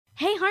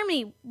Hey,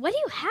 Harmony, what do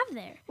you have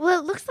there? Well,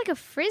 it looks like a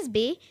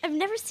Frisbee. I've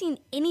never seen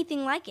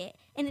anything like it,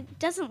 and it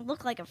doesn't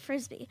look like a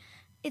Frisbee.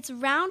 It's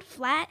round,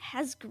 flat,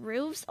 has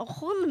grooves, a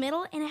hole in the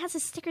middle, and it has a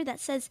sticker that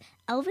says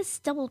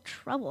Elvis Double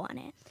Trouble on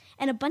it,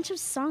 and a bunch of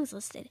songs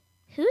listed.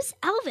 Who's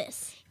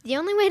Elvis? The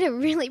only way to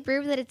really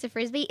prove that it's a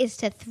Frisbee is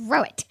to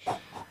throw it.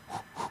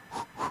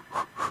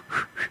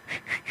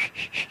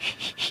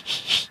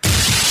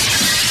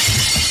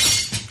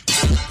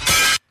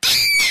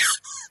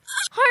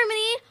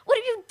 Harmony, what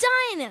have you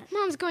done?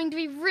 Mom's going to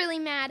be really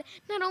mad.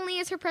 Not only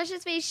is her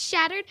precious vase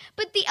shattered,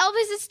 but the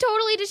Elvis is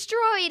totally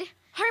destroyed.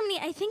 Harmony,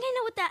 I think I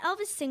know what that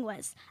Elvis thing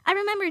was. I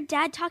remember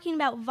Dad talking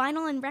about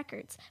vinyl and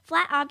records,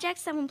 flat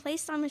objects that when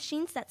placed on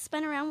machines that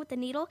spun around with the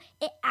needle,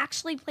 it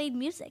actually played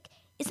music.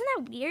 Isn't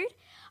that weird?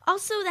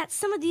 Also, that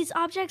some of these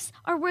objects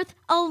are worth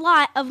a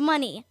lot of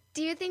money.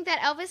 Do you think that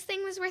Elvis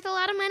thing was worth a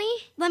lot of money?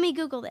 Let me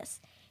Google this.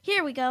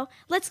 Here we go.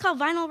 Let's call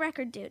Vinyl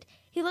Record Dude.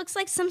 He looks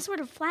like some sort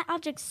of flat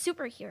object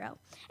superhero.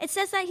 It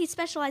says that he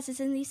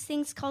specializes in these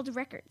things called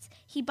records.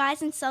 He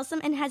buys and sells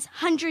them and has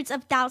hundreds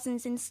of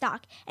thousands in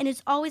stock and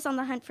is always on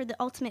the hunt for the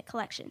ultimate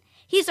collection.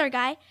 He's our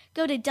guy.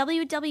 Go to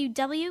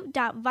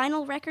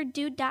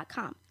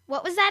www.vinylrecorddude.com.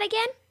 What was that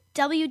again?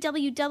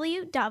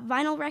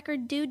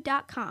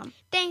 www.vinylrecorddude.com.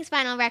 Thanks,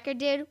 Vinyl Record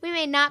Dude. We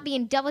may not be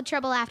in double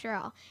trouble after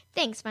all.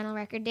 Thanks, Vinyl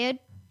Record Dude.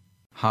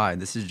 Hi,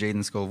 this is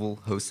Jaden Scoville,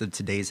 host of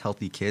Today's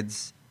Healthy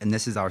Kids, and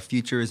this is our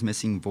Future is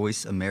Missing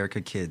Voice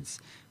America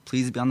Kids.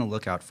 Please be on the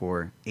lookout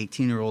for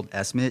 18-year-old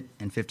Esmet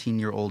and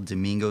 15-year-old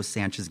Domingo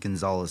Sanchez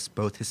Gonzalez,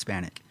 both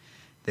Hispanic.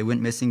 They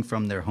went missing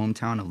from their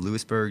hometown of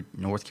Lewisburg,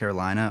 North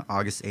Carolina,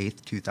 August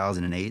 8th,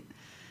 2008.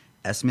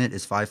 Esmet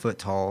is 5 foot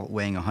tall,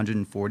 weighing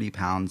 140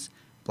 pounds,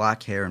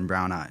 black hair and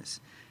brown eyes.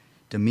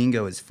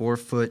 Domingo is 4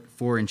 foot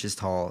 4 inches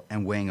tall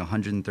and weighing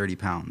 130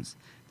 pounds.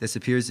 This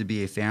appears to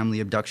be a family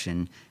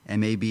abduction and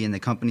may be in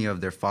the company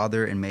of their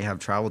father and may have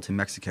traveled to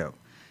Mexico.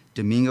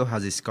 Domingo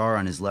has a scar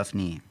on his left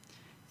knee.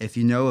 If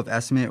you know of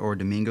Esmet or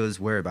Domingo's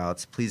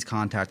whereabouts, please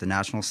contact the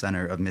National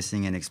Center of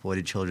Missing and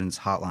Exploited Children's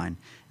hotline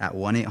at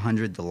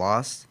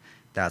 1-800-THE-LOST.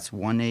 That's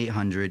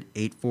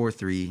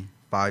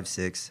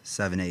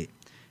 1-800-843-5678.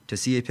 To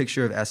see a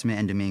picture of Esmet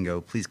and Domingo,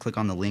 please click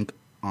on the link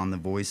on the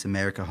Voice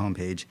America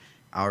homepage,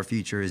 Our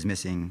Future is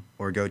Missing,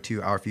 or go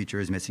to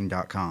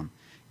ourfutureismissing.com.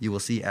 You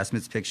will see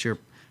Esmet's picture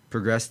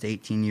progress to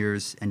 18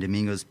 years and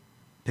Domingo's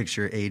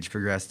picture age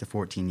progress to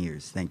 14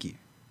 years. Thank you.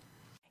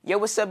 Yo,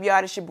 what's up,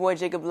 y'all? It's your boy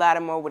Jacob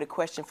Lattimore with a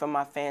question from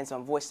my fans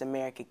on Voice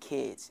America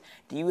Kids.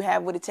 Do you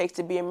have what it takes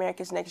to be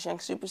America's next young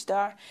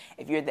superstar?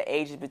 If you're the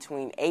ages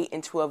between 8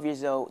 and 12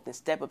 years old, then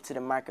step up to the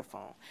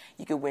microphone.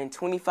 You could win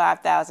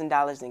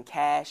 $25,000 in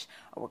cash,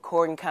 a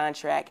recording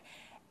contract,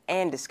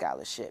 and a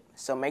scholarship.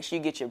 So make sure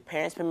you get your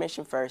parents'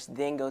 permission first,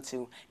 then go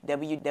to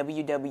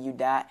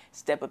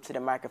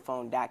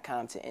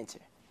www.stepuptothemicrophone.com to enter.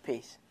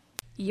 Peace.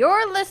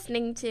 You're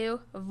listening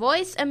to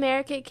Voice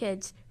America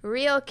Kids,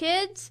 real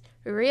kids,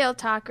 real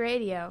talk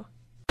radio.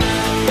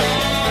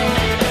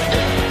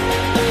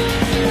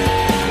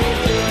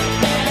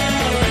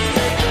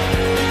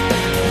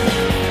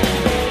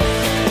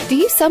 Do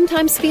you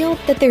sometimes feel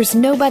that there's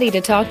nobody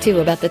to talk to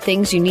about the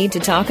things you need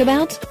to talk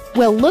about?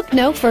 Well, look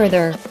no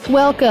further.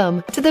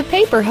 Welcome to the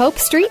Paper Hope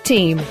Street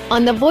Team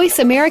on the Voice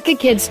America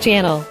Kids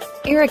channel.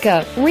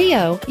 Erica,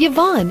 Rio,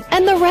 Yvonne,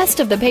 and the rest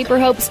of the Paper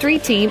Hope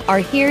Street Team are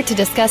here to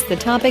discuss the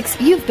topics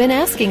you've been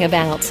asking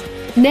about.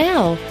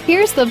 Now,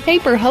 here's the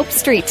Paper Hope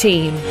Street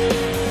Team.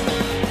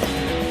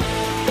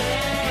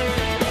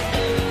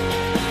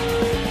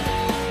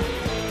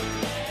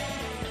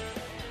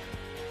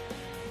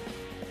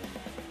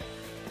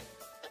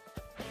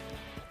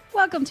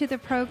 Welcome to the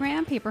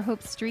program, Paper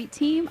Hope Street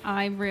Team.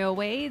 I'm Rio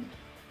Wade.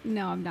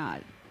 No, I'm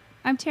not.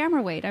 I'm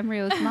Tamara Wade. I'm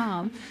Rio's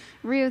mom.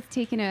 Rio's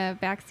taking a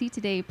back seat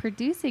today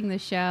producing the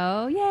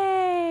show.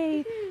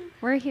 Yay!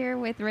 We're here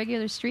with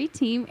regular street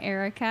team,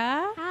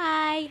 Erica.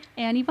 Hi.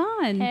 And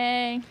Yvonne.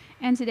 Hey.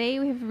 And today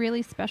we have a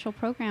really special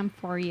program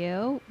for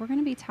you. We're going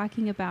to be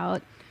talking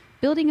about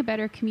building a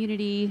better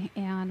community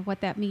and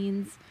what that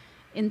means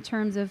in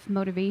terms of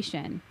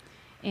motivation.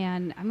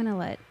 And I'm going to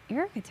let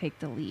Erica take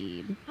the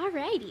lead.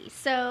 Alrighty.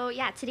 So,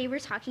 yeah, today we're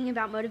talking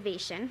about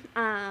motivation.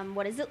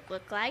 What does it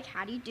look like?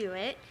 How do you do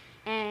it?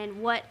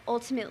 And what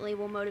ultimately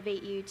will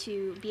motivate you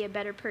to be a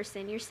better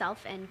person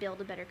yourself and build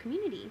a better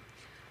community.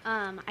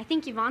 I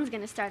think Yvonne's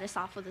going to start us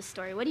off with a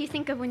story. What do you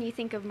think of when you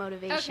think of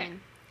motivation? Okay.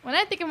 When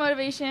I think of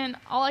motivation,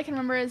 all I can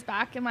remember is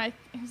back in it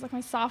was like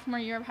my sophomore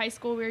year of high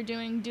school, we were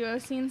doing duo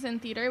scenes in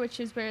theater, which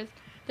is where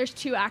there's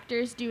two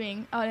actors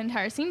doing an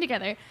entire scene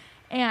together.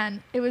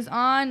 And it was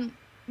on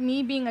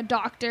me being a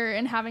doctor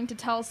and having to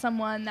tell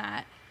someone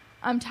that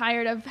I'm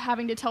tired of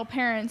having to tell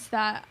parents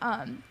that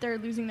they're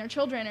losing their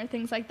children or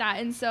things like that.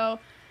 And so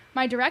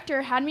my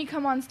director had me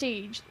come on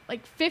stage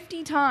like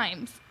 50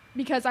 times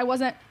because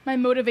my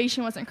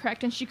motivation wasn't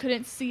correct, and she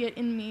couldn't see it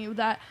in me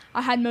that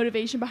I had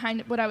motivation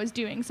behind what I was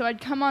doing. So I'd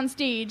come on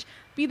stage,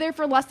 be there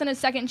for less than a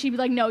second, and she'd be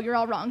like, no, you're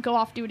all wrong, go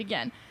off, do it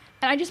again.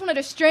 And I just wanted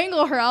to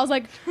strangle her. I was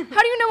like,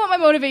 how do you know what my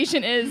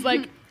motivation is?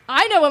 Like,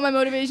 I know what my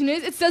motivation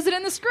is. It says it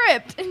in the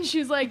script. And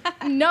she's like,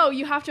 no,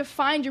 you have to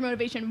find your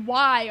motivation.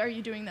 Why are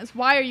you doing this?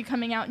 Why are you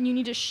coming out? And you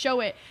need to show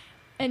it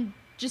and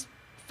just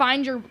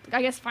find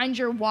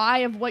your why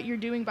of what you're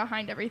doing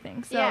behind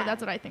everything. So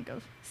that's what I think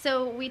of.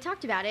 So we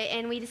talked about it,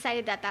 and we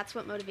decided that that's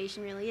what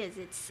motivation really is.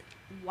 It's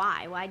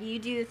why. Why do you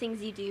do the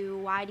things you do?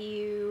 Why do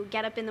you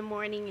get up in the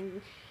morning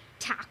and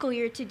tackle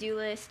your to-do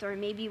list? Or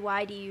maybe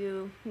why do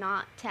you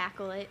not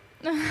tackle it?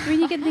 I mean,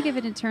 you can think of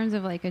it in terms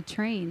of like a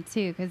train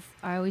too, because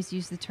I always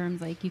use the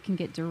terms like you can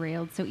get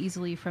derailed so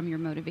easily from your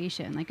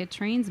motivation. Like a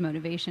train's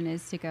motivation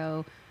is to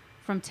go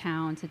from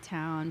town to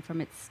town,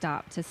 from its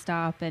stop to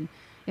stop. And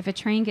if a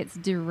train gets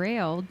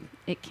derailed,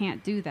 it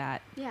can't do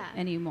that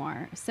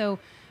anymore. So,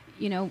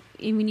 you know,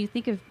 when you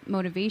think of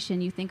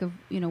motivation, you think of,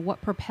 you know,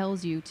 what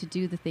propels you to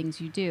do the things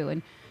you do.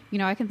 And, you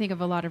know, I can think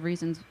of a lot of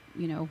reasons,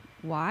 you know,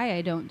 why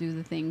I don't do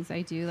the things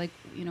I do. Like,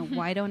 you know,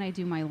 why don't I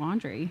do my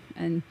laundry?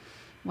 And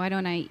why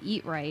don't I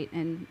eat right?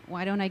 And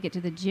why don't I get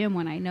to the gym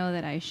when I know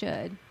that I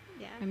should?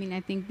 Yeah. I mean, I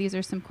think these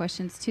are some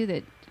questions too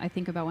that I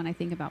think about when I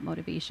think about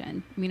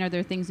motivation. I mean, are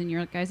there things in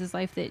your guys'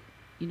 life that,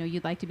 you know,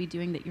 you'd like to be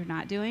doing that you're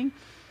not doing?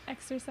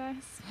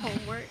 Exercise.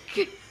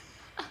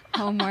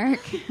 Homework.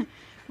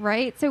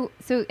 Right? So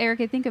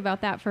Erica, think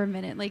about that for a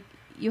minute. Like,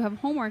 you have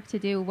homework to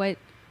do.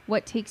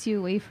 What takes you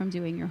away from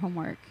doing your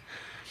homework?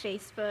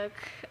 Facebook.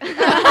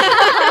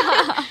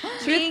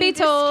 Truth be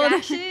told.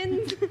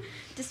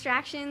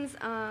 Distractions.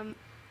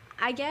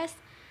 I guess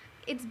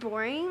it's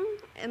boring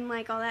and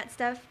like all that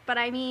stuff. But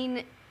I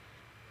mean,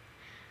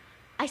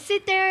 I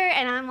sit there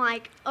and I'm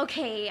like,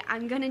 okay,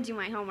 I'm going to do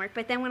my homework.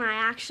 But then when I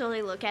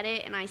actually look at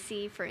it and I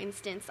see, for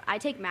instance, I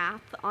take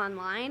math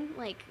online.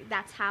 Like,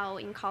 that's how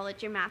in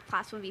college your math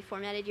class would be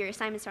formatted. Your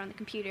assignments are on the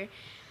computer.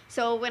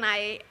 So when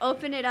I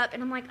open it up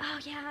and I'm like, oh,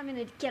 yeah, I'm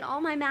going to get all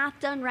my math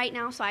done right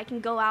now so I can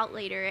go out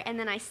later. And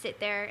then I sit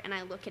there and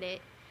I look at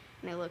it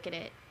and I look at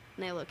it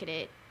and I look at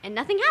it. And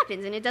nothing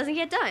happens and it doesn't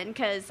get done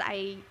because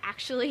I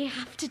actually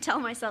have to tell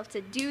myself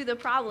to do the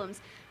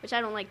problems, which I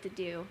don't like to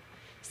do.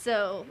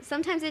 So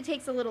sometimes it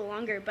takes a little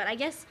longer. But I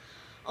guess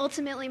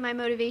ultimately my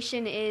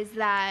motivation is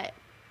that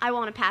I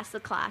want to pass the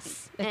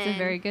class. It's a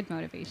very good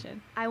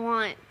motivation. I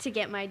want to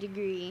get my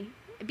degree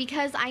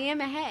because I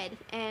am ahead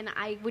and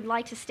I would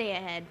like to stay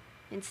ahead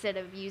instead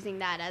of using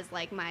that as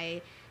like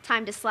my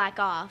time to slack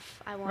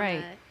off. I want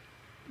to.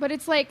 But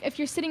it's like if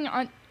you're sitting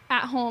at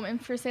home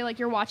and for say like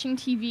you're watching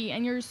TV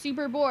and you're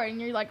super bored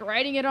and you're like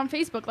writing it on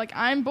Facebook like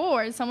I'm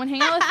bored, someone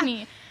hang out with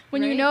me.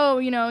 When you know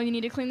you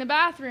need to clean the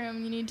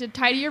bathroom, you need to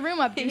tidy your room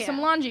up, do some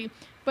laundry.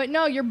 But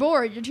no, you're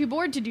bored. You're too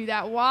bored to do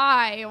that.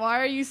 Why?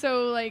 Why are you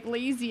so like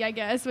lazy, I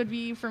guess, would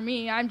be for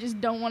me. I just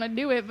don't want to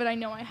do it, but I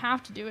know I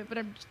have to do it. But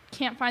I just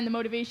can't find the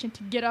motivation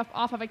to get up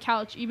off of a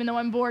couch, even though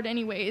I'm bored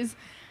anyways,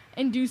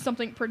 and do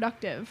something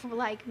productive.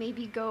 Like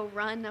maybe go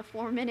run a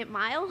 4-minute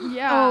mile?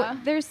 Yeah.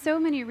 Oh, there's so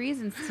many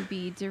reasons to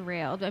be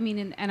derailed. I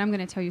mean, and I'm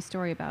going to tell you a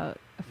story about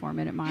a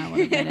 4-minute mile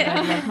in a minute.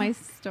 I love my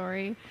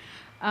story.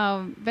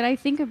 But I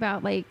think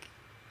about like,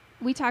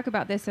 we talk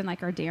about this in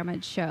like our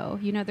damage show.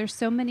 You know, there's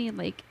so many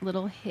like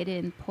little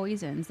hidden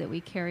poisons that we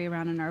carry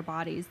around in our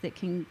bodies that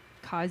can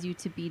cause you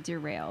to be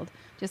derailed,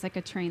 just like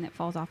a train that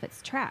falls off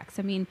its tracks.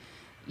 I mean,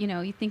 you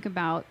know, you think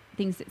about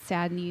things that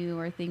sadden you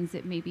or things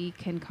that maybe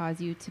can cause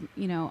you to,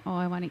 you know, oh,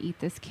 I want to eat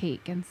this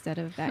cake instead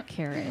of that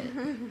carrot.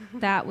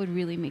 That would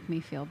really make me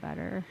feel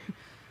better.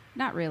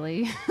 Not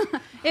really.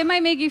 It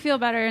might make you feel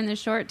better in the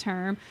short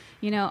term.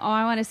 You know, oh,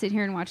 I want to sit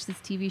here and watch this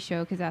TV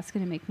show because that's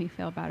going to make me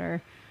feel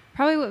better.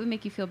 Probably what would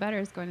make you feel better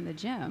is going to the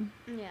gym.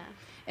 Yeah.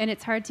 And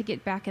it's hard to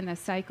get back in the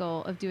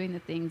cycle of doing the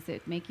things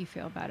that make you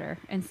feel better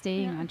and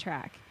staying on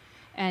track.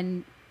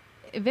 And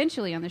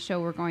eventually on the show,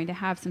 we're going to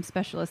have some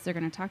specialists that are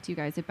going to talk to you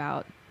guys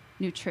about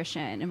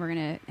nutrition. And we're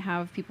going to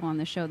have people on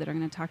the show that are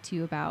going to talk to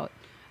you about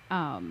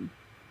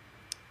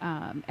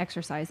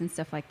exercise and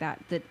stuff like that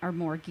are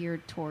more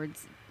geared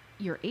towards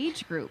your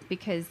age group,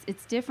 because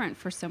it's different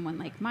for someone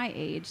like my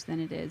age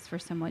than it is for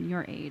someone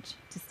your age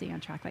to stay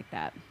on track like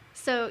that.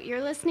 So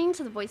you're listening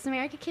to the Voice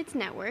America Kids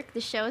Network. The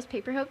show is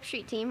Paper Hope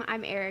Street Team.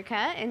 I'm Erica,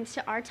 and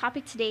our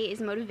topic today is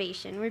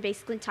motivation. We're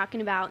basically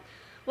talking about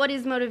what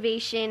is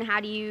motivation, how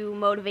do you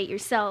motivate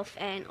yourself,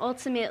 and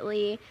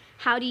ultimately,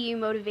 how do you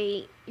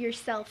motivate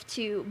yourself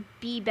to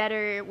be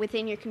better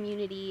within your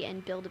community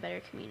and build a better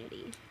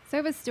community. So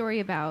I have a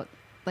story about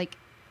like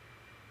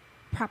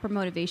proper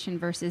motivation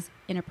versus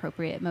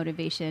inappropriate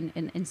motivation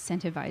and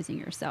incentivizing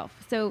yourself.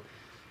 So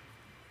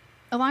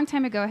a long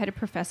time ago, I had a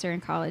professor in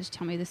college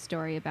tell me this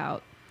story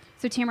about,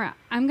 so Tamara,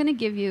 I'm going to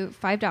give you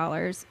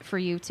 $5 for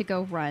you to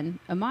go run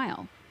a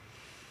mile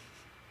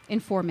in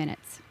 4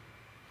 minutes.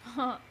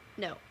 No.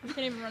 I can't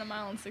even run a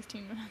mile in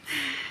 16 minutes.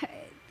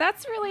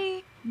 That's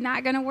really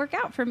not going to work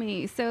out for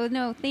me. So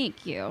no,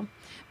 thank you.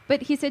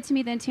 But he said to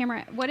me then,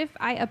 Tamara, what if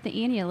I up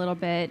the ante a little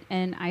bit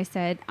and I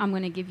said, I'm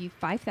going to give you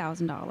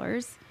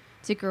 $5,000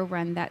 to go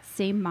run that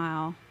same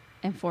mile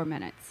in 4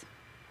 minutes.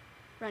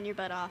 Run your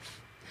butt off.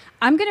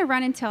 I'm going to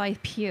run until I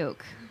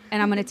puke,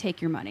 and I'm going to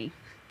take your money.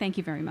 Thank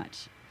you very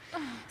much.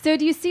 So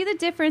do you see the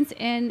difference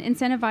in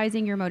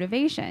incentivizing your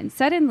motivation?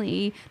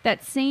 Suddenly,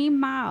 that same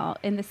mile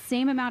in the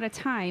same amount of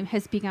time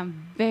has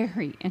become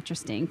very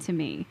interesting to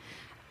me.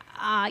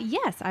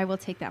 Yes, I will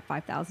take that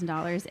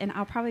 $5,000 and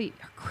I'll probably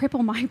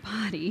cripple my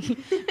body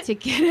to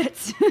get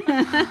it.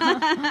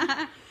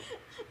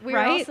 We were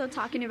Right? also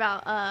talking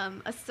about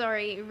a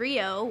story.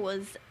 Rio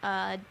was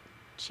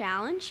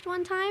challenged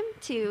one time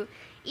to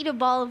eat a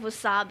ball of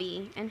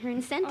wasabi, and her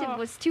incentive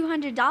was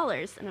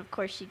 $200. And of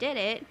course, she did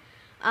it.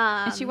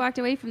 And she walked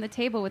away from the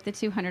table with the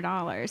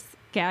 $200,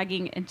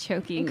 gagging and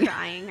choking. And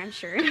crying, I'm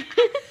sure.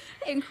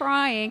 And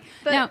crying.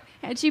 But- now,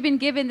 had she been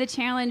given the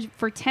challenge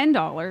for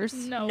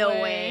 $10, No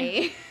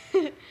way.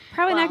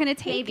 probably Well, not going to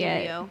take maybe it.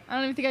 Rio. I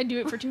don't even think I'd do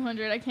it for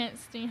 200. I can't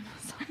stand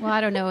wasabi. Well, I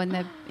don't know.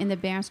 In the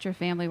Bannister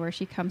family where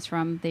she comes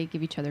from, they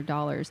give each other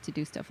dollars to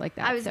do stuff like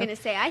that. I was So going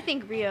to say, I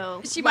think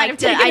Rio She might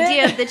liked have the taken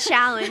idea it. of the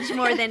challenge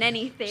more than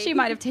anything. She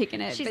might have taken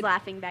it. She's but-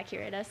 laughing back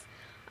here at us.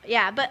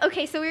 Yeah, but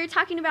okay, so we were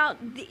talking about,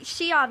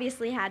 she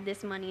obviously had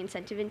this money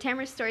incentive. In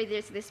Tamara's story,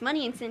 there's this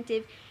money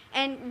incentive,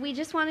 and we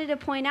just wanted to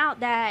point out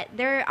that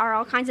there are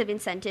all kinds of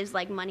incentives,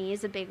 like money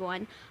is a big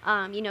one.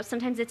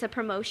 Sometimes it's a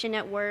promotion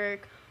at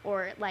work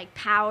or like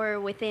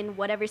power within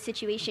whatever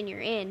situation you're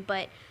in,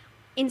 but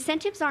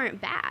incentives aren't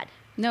bad.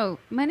 No,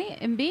 money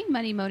and being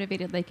money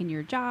motivated, like in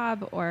your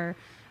job or,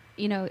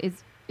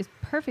 is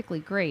perfectly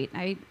great.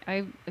 I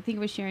think I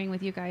was sharing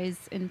with you guys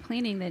in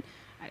planning that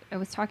I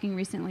was talking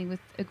recently with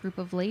a group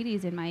of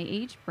ladies in my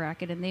age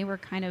bracket, and they were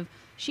kind of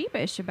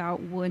sheepish about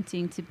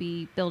wanting to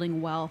be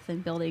building wealth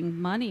and building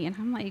money. And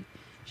I'm like,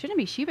 shouldn't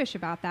be sheepish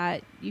about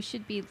that. You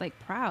should be like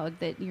proud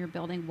that you're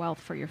building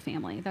wealth for your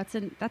family. That's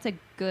a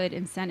good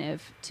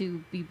incentive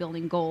to be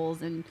building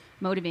goals and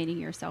motivating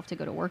yourself to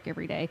go to work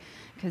every day.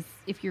 Because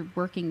if you're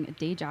working a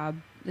day job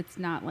that's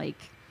not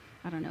like,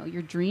 I don't know,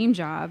 your dream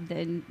job,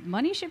 then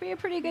money should be a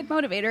pretty good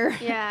motivator.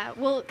 Yeah,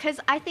 well, because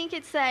I think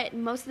it's that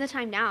most of the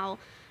time now,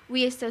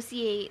 we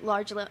associate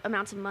large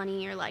amounts of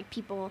money or like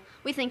people,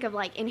 we think of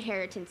like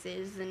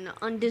inheritances and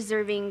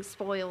undeserving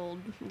spoiled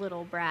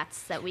little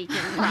brats that we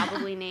can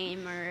probably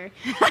name, or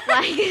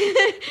like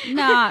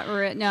No,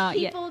 yeah.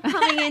 people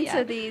coming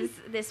into Yeah.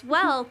 this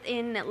wealth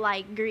in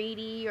like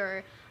greedy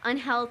or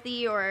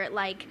unhealthy or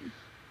like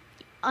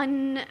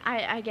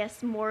I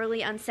guess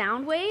morally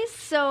unsound ways.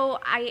 So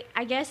I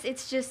guess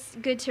it's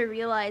just good to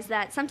realize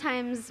that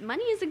sometimes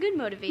money is a good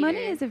motivator.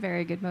 Money is a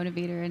very good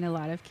motivator in a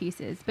lot of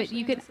cases, but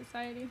you could,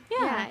 society.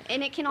 Yeah,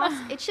 and it can also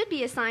it should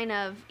be a sign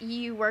of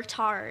you worked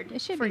hard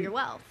It should for be. your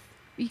wealth.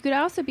 you could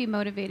also be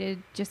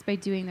motivated just by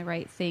doing the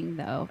right thing,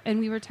 though. And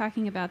we were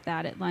talking about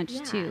that at lunch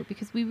Yeah. too,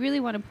 because we really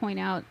want to point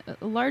out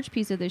a large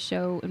piece of the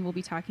show, and we'll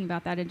be talking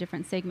about that in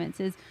different segments.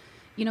 Is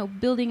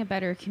building a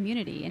better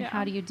community, and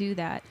how do you do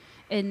that?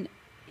 And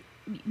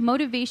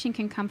motivation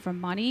can come from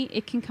money.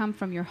 It can come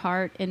from your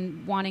heart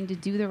and wanting to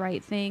do the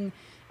right thing,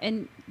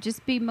 and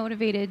just be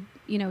motivated,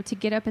 to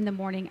get up in the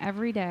morning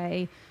every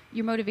day.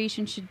 Your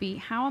motivation should be,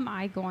 how am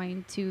I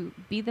going to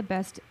be the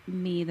best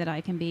me that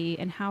I can be?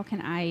 And how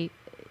can I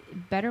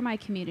better my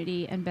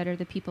community and better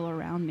the people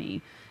around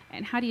me?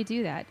 And how do you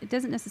do that? It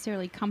doesn't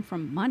necessarily come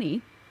from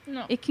money.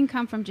 No. It can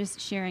come from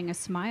just sharing a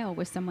smile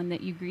with someone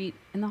that you greet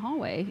in the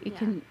hallway. It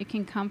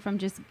can come from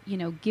just,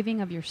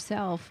 giving of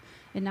yourself,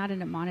 and not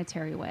in a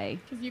monetary way.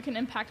 Because you can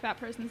impact that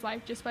person's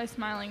life just by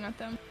smiling at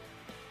them.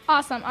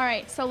 Awesome. All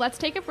right, so let's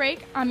take a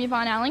break. I'm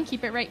Yvonne Allen.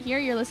 Keep it right here.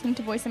 You're listening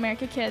to Voice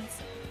America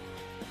Kids.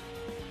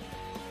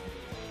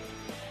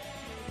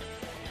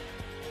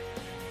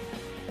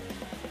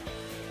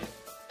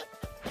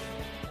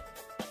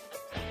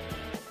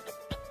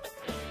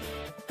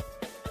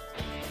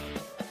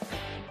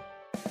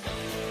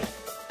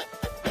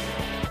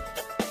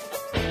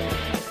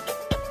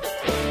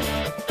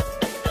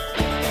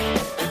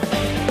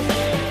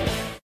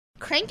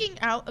 Cranking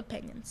out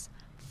opinions.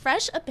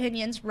 Fresh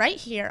opinions right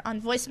here on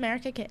Voice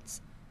America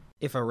Kids.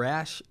 If a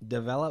rash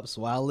develops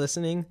while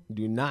listening,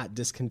 do not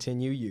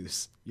discontinue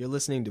use. You're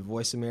listening to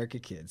Voice America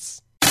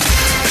Kids.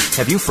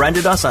 Have you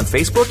friended us on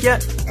Facebook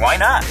yet? Why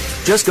not?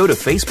 Just go to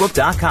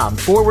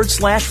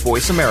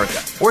facebook.com/Voice America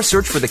or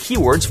search for the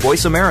keywords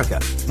Voice America.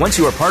 Once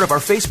you are part of our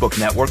Facebook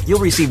network, you'll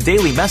receive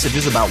daily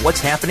messages about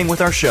what's happening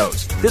with our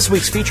shows, this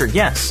week's featured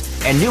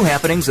guests, and new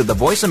happenings of the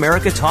Voice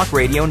America Talk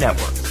Radio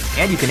Network.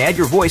 And you can add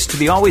your voice to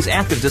the always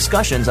active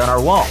discussions on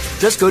our wall.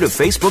 Just go to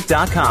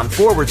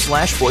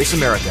facebook.com/Voice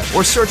America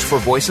or search for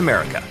Voice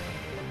America.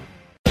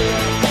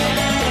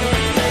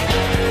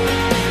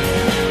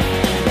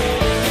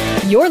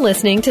 You're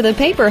listening to the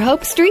Paper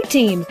Hope Street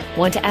Team.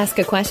 Want to ask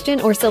a question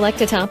or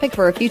select a topic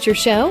for a future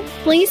show?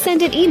 Please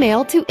send an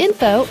email to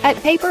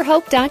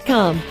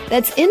info@paperhope.com.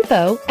 That's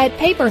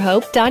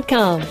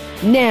info@paperhope.com.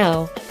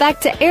 Now,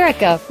 back to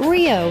Erica,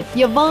 Rio,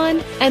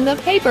 Yvonne, and the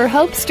Paper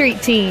Hope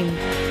Street Team.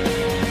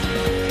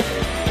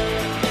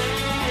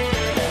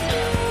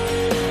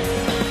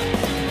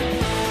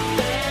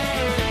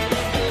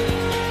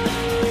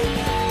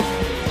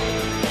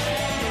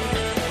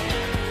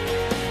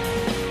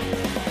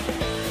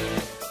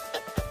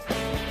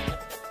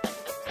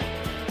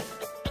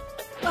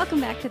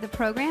 Welcome back to the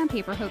program,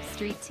 Paper Hope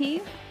Street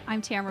Team. I'm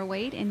Tamara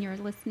Wade, and you're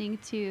listening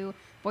to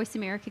Voice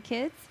America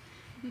Kids.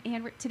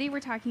 And today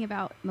we're talking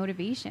about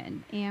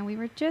motivation. And we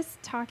were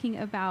just talking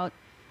about,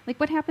 like,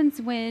 what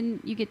happens when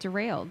you get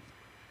derailed.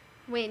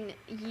 When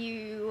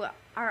you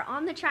are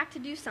on the track to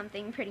do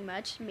something, pretty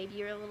much, maybe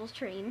you're a little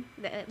train,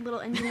 the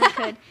little engine that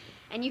could,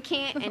 and you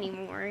can't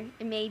anymore.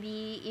 And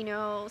maybe,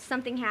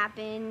 something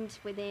happened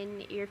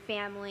within your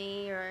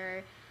family,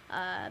 or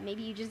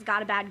maybe you just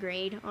got a bad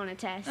grade on a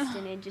test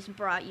and it just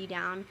brought you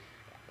down.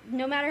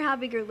 No matter how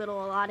big or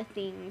little, a lot of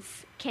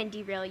things can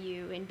derail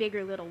you in big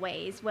or little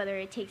ways, whether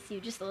it takes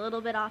you just a little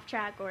bit off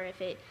track or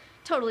if it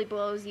totally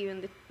blows you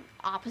in the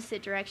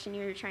opposite direction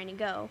you're trying to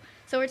go.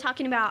 So we're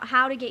talking about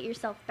how to get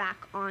yourself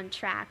back on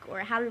track, or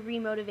how to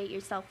remotivate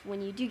yourself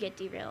when you do get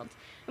derailed.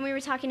 And we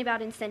were talking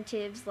about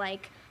incentives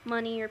like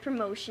money or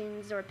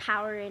promotions or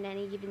power in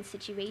any given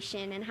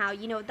situation, and how,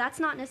 that's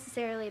not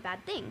necessarily a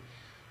bad thing.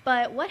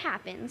 But what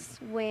happens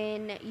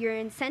when your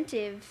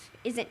incentive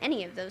isn't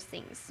any of those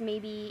things?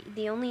 Maybe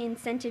the only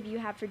incentive you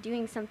have for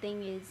doing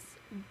something is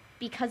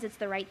because it's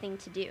the right thing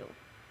to do.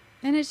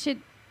 And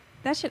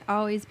that should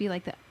always be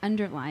like the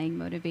underlying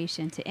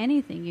motivation to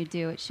anything you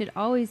do. It should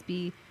always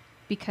be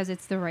because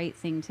it's the right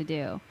thing to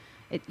do.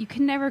 You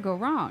can never go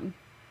wrong,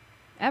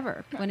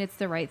 ever, when it's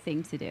the right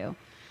thing to do.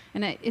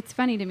 And it's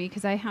funny to me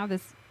because I have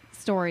this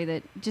story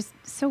that just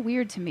so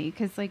weird to me,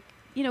 because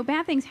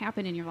bad things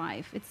happen in your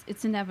life.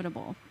 It's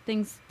inevitable.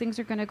 Things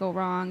are going to go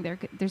wrong.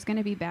 There's going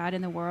to be bad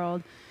in the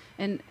world.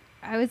 And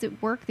I was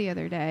at work the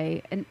other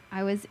day, and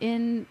I was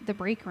in the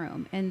break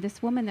room, and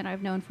this woman that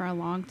I've known for a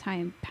long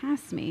time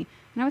passed me,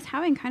 and I was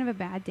having kind of a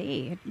bad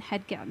day. I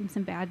had gotten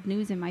some bad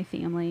news in my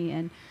family,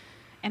 and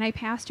I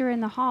passed her in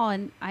the hall,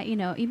 and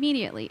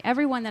immediately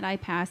everyone that I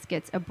pass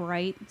gets a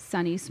bright,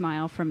 sunny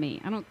smile from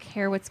me. I don't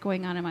care what's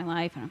going on in my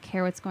life. I don't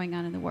care what's going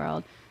on in the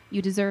world.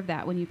 You deserve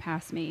that when you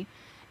pass me.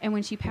 And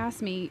when she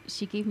passed me,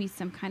 she gave me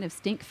some kind of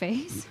stink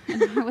face,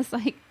 and I was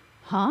like,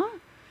 huh?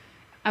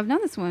 I've known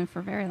this woman for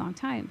a very long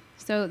time.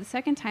 So the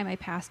second time I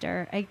passed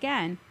her,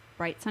 again,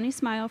 bright, sunny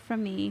smile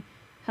from me.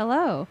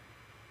 Hello.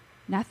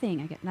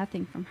 Nothing. I get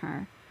nothing from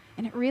her.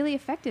 And it really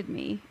affected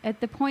me to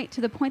the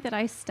point that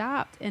I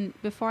stopped. And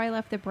before I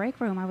left the break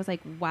room, I was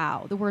like,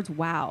 wow. The words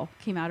wow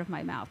came out of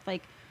my mouth.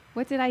 Like,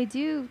 what did I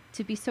do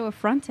to be so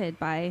affronted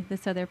by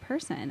this other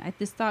person? I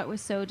just thought it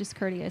was so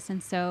discourteous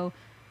and so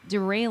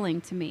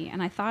derailing to me.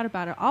 And I thought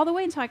about it all the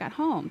way until I got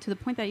home, to the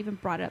point that I even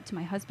brought it up to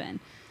my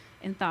husband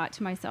and thought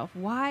to myself,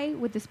 why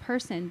would this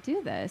person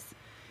do this?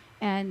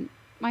 And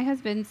my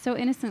husband so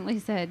innocently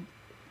said,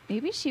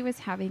 maybe she was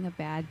having a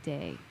bad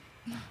day.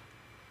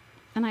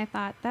 And I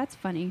thought, that's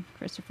funny,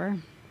 Christopher.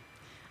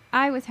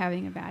 I was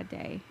having a bad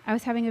day. I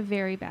was having a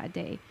very bad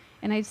day.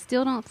 And I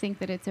still don't think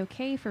that it's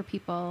okay for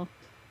people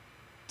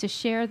to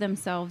share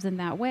themselves in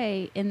that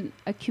way in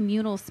a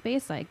communal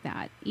space like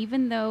that.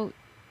 Even though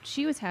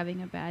she was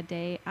having a bad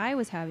day, I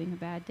was having a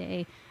bad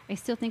day, I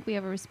still think we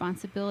have a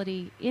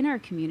responsibility in our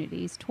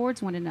communities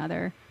towards one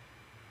another.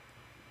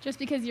 Just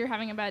because you're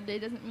having a bad day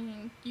doesn't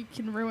mean you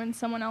can ruin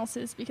someone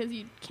else's because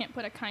you can't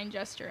put a kind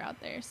gesture out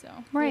there. So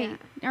right.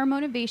 Yeah. Our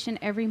motivation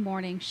every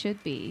morning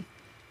should be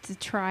to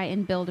try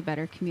and build a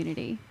better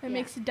community.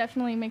 It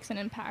definitely makes an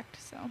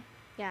impact. So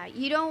yeah,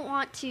 you don't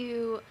want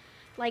to,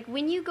 like,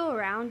 when you go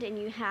around and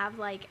you have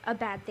like a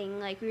bad thing,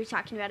 like we were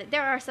talking about it,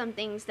 there are some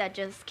things that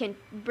just can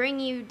bring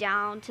you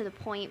down to the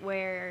point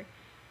where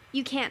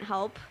you can't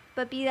help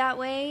but be that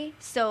way.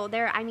 So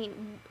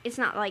it's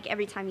not like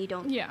every time you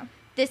don't. Yeah.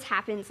 This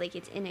happens, like,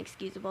 it's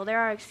inexcusable. There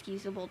are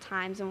excusable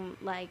times, and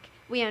like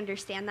we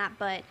understand that,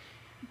 but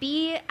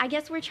I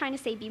guess we're trying to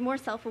say, be more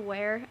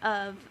self-aware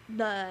of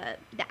the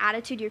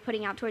attitude you're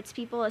putting out towards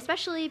people,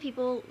 especially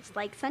people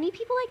like sunny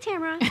people like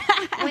Tamara,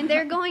 when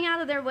they're going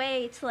out of their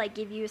way to like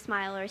give you a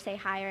smile or say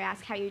hi or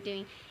ask how you're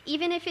doing,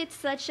 even if it's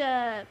such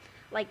a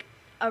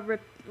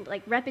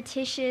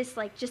repetitious,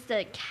 like just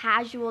a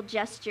casual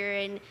gesture.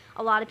 And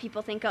a lot of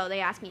people think, oh,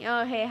 they ask me,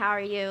 oh, hey, how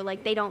are you?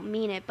 Like, they don't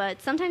mean it,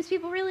 but sometimes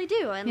people really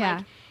do. And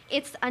like,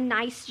 it's a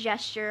nice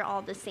gesture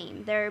all the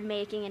same. They're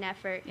making an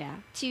effort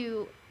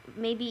to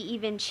maybe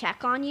even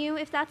check on you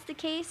if that's the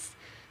case.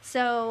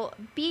 So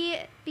be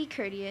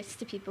courteous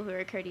to people who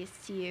are courteous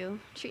to you.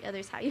 Treat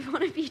others how you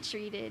want to be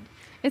treated.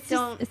 It's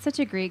such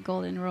a great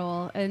golden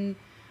rule. And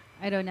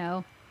I don't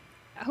know.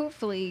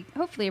 Hopefully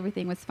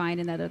everything was fine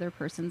in that other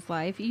person's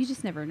life. You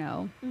just never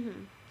know.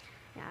 Mm-hmm.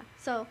 Yeah.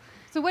 So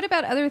what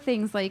about other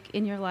things like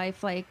in your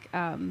life, like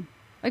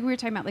we were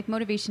talking about, like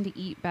motivation to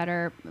eat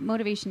better,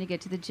 motivation to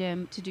get to the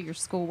gym, to do your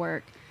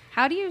schoolwork.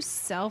 How do you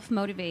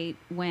self-motivate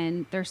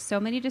when there's so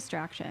many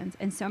distractions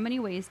and so many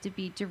ways to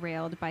be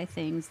derailed by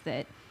things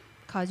that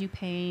cause you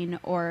pain?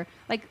 Or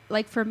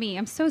like for me,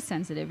 I'm so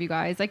sensitive, you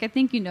guys. Like, I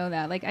think you know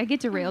that. Like, I get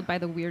derailed by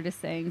the weirdest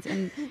things,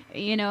 and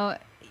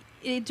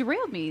it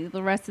derailed me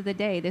the rest of the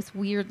day, this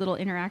weird little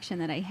interaction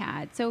that I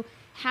had. So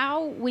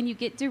how, when you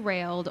get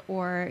derailed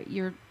or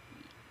you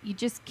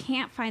just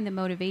can't find the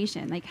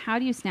motivation, like, how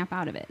do you snap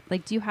out of it?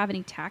 Like, do you have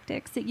any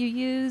tactics that you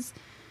use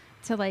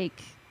to,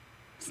 like,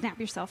 snap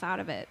yourself out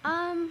of it?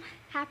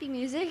 Happy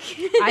music.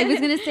 I was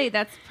going to say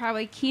that's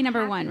probably key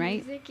number one,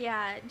 right? Music,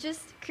 yeah.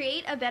 Just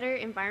create a better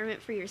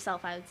environment for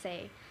yourself, I would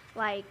say.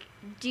 Like,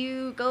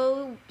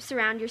 go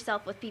surround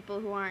yourself with people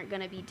who aren't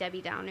going to be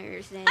Debbie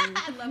Downers. And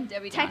I love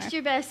Debbie Downer. Text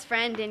your best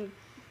friend and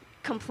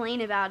complain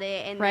about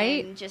it and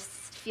right? then just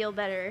feel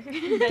better.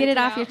 Get it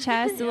off your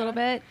chest a little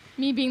bit.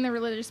 Me being the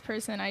religious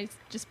person, I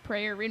just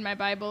pray or read my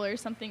Bible or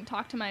something,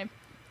 talk to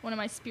one of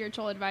my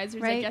spiritual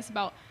advisors, right. I guess,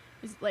 about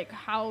like,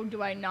 how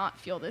do I not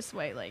feel this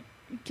way? Like,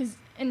 because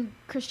in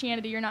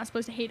Christianity, you're not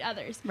supposed to hate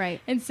others. Right.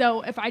 And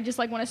so if I just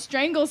like want to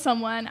strangle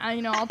someone,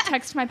 I'll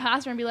text my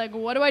pastor and be like,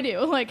 what do I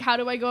do? Like, how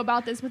do I go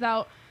about this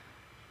without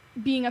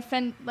being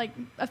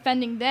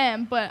offending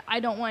them, but I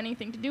don't want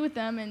anything to do with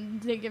them,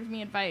 and they give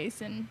me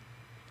advice, and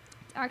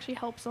it actually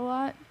helps a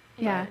lot.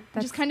 Yeah.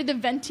 Just kind of the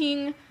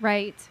venting.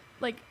 Right.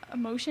 Like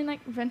emotion,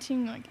 like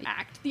venting, like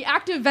the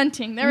act of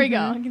venting. There we go.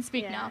 I can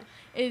speak now.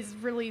 Is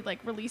really like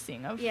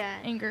releasing of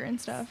anger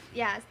and stuff.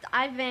 Yeah,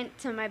 I vent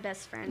to my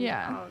best friend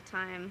all the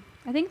time.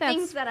 I think that's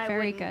things that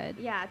very good.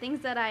 Yeah,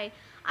 things that I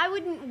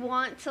wouldn't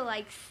want to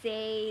like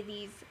say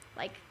these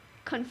like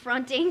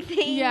confronting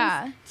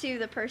things to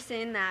the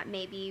person that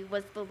maybe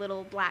was the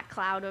little black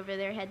cloud over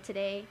their head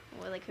today,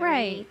 or like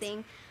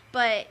anything.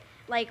 But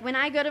like when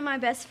I go to my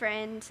best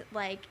friend,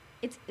 like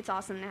it's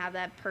awesome to have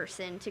that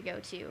person to go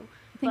to.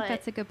 I think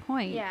that's a good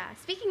point. Yeah.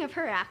 Speaking of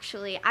her,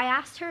 actually, I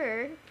asked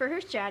her for her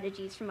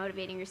strategies for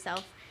motivating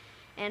herself.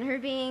 And her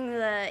being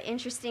the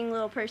interesting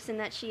little person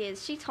that she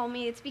is, she told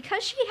me it's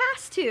because she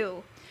has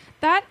to.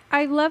 That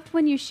I loved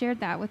when you shared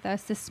that with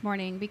us this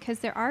morning, because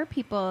there are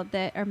people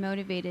that are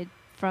motivated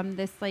from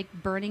this like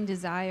burning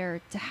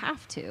desire to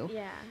have to.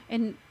 Yeah.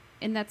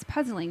 And that's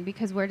puzzling,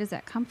 because where does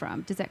that come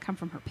from? Does that come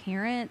from her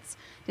parents?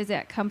 Does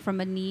that come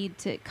from a need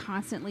to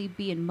constantly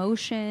be in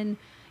motion?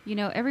 You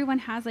know, everyone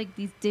has like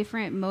these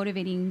different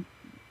motivating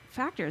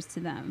factors to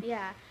them.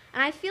 Yeah.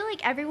 And I feel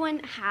like everyone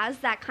has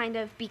that kind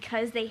of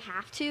because they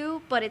have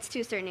to, but it's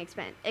to a certain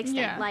extent.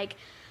 Yeah. Like,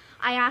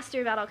 I asked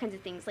her about all kinds of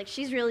things. Like,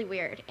 she's really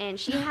weird, and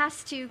she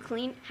has to,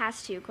 quote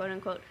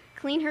unquote,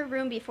 clean her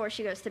room before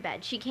she goes to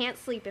bed. She can't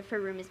sleep if her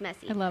room is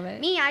messy. I love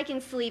it. Me, I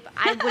can sleep.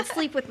 I would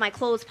sleep with my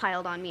clothes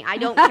piled on me. I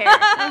don't care.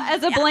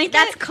 As a blanket?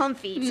 That's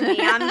comfy to me.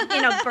 I'm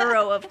in a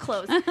burrow of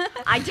clothes.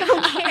 I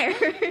don't care.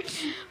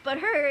 But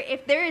her,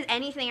 if there is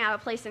anything out of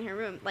place in her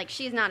room, like,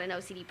 she's not an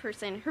OCD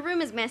person. Her room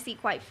is messy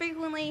quite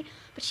frequently,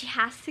 but she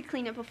has to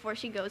clean it before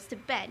she goes to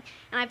bed.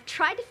 And I've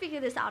tried to figure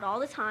this out all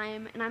the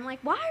time, and I'm like,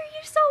 why are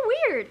you so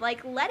weird?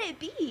 Like, let it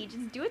be.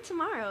 Just do it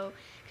tomorrow.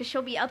 Because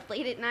she'll be up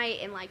late at night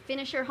and, like,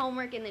 finish her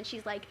homework, and then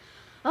she's like,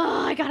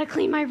 oh, I gotta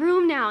clean my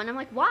room now. And I'm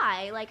like,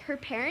 why? Like, her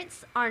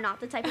parents are not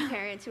the type of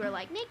parents who are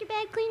like, make your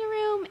bed, clean your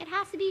room, it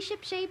has to be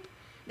ship-shape.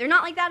 They're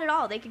not like that at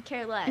all. They could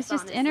care less, It's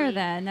just honestly. in her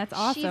then. That's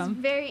awesome.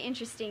 She's very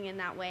interesting in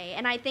that way.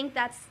 And I think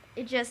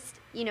it just,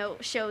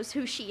 shows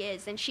who she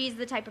is. And she's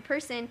the type of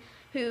person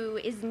who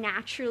is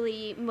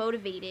naturally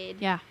motivated.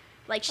 Yeah.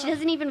 Like, she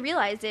doesn't even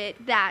realize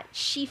it, that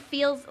she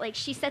feels like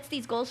she sets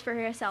these goals for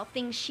herself,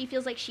 things she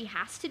feels like she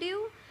has to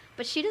do.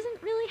 But she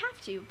doesn't really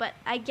have to. But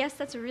I guess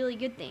that's a really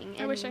good thing.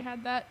 I wish I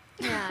had that.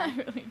 Yeah. I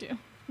really do.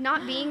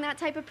 Not being that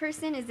type of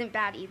person isn't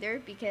bad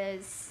either,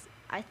 because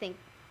I think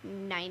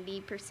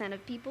 90%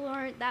 of people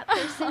aren't that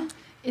person.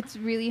 It's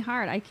really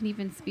hard. I can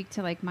even speak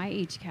to like my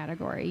age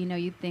category.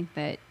 You'd think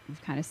that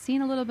we've kind of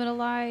seen a little bit of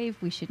life.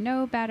 We should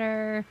know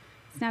better.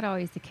 It's not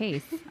always the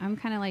case. I'm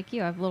kind of like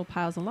you. I have little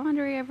piles of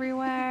laundry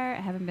everywhere.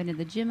 I haven't been to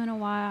the gym in a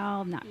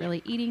while. I'm not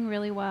really eating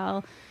really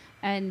well.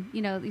 And,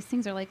 these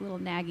things are like little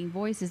nagging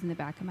voices in the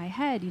back of my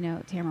head.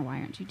 Tamara, why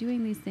aren't you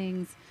doing these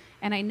things?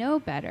 And I know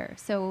better.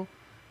 So,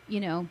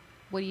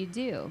 what do you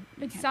do?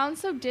 It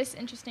sounds so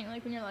disinteresting.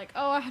 Like when you're like,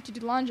 oh, I have to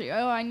do laundry.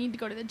 Oh, I need to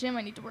go to the gym.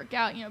 I need to work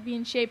out, be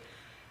in shape.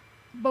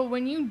 But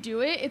when you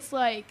do it, it's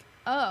like,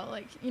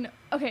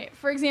 okay,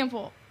 for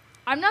example,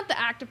 I'm not the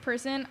active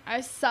person.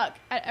 I suck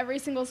at every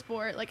single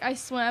sport. Like, I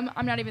swim.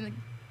 I'm not even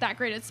that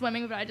great at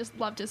swimming, but I just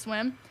love to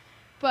swim.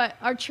 But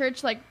our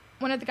church, like,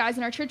 one of the guys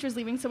in our church was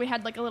leaving, so we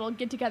had like a little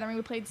get-together and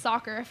we played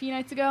soccer a few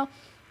nights ago.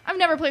 I've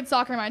never played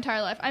soccer in my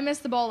entire life. I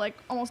missed the ball like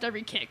almost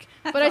every kick.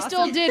 But I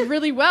still did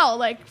really well.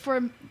 Like,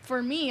 for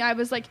me, I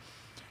was like,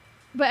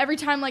 but every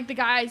time like the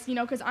guys,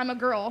 because I'm a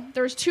girl,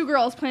 there was 2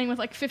 girls playing with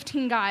like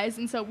 15 guys,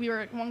 and so we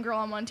were one girl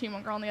on one team,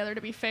 one girl on the other,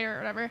 to be fair or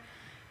whatever.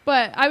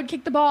 But I would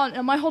kick the ball,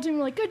 and my whole team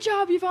were like, good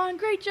job, Yvonne,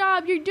 great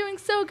job, you're doing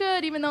so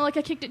good, even though like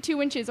I kicked it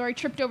 2 inches or I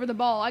tripped over the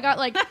ball. I got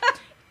like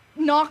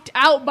knocked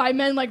out by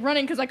men like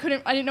running because I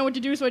didn't know what to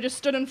do, so I just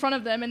stood in front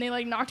of them, and they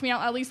like knocked me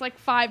out at least like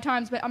 5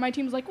 times. But my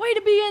team was like, way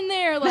to be in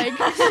there, like, and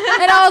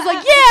I was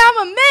like, yeah,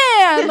 I'm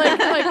a man,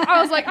 like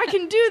I was like, I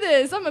can do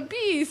this, I'm a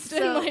beast.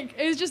 And like,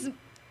 it was just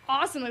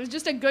awesome. It was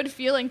just a good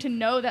feeling to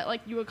know that like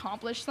you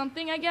accomplished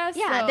something, I guess.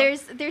 Yeah,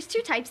 so. there's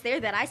 2 types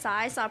there that I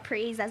saw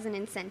praise as an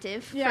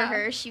incentive for Yeah.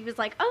 her. She was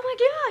like, oh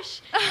my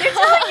gosh, they're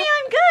telling me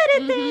I'm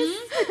good at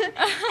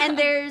this. And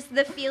there's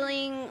the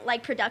feeling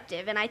like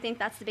productive, and I think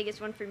that's the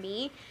biggest one for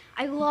me.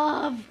 I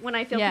love when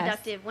I feel Yes.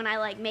 productive, when I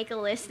like make a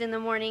list in the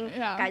morning.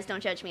 Yeah. Guys,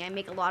 don't judge me. I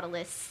make a lot of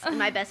lists. And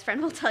my best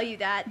friend will tell you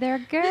that. They're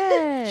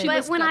good. But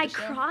lists when throughout I the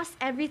show. cross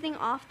everything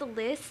off the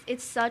list,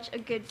 it's such a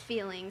good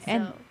feeling.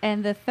 So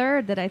And the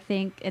third that I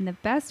think, and the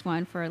best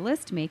one for a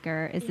list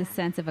maker, is the Yeah.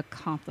 sense of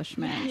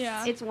accomplishment.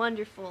 Yeah. it's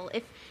wonderful.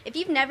 If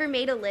you've never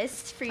made a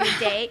list for your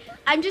day,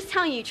 I'm just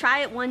telling you, try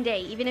it one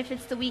day, even if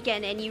it's the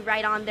weekend and you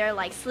write on there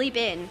like sleep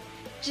in.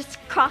 Just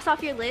cross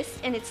off your list,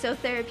 and it's so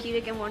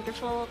therapeutic and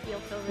wonderful. You'll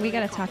feel really We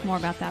got to talk more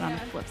accomplished. about that on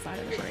the flip side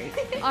of the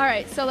break. All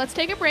right, so let's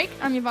take a break.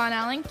 I'm Yvonne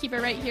Allen. Keep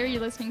it right here.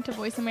 You're listening to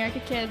Voice America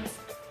Kids.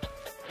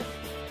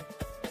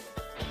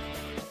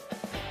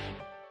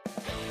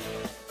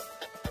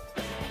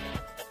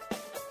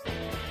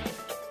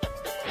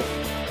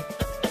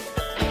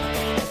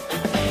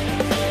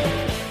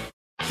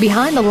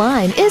 Behind the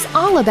Line is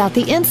all about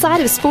the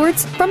inside of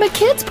sports from a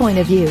kid's point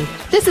of view.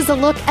 This is a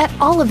look at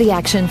all of the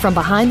action from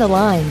behind the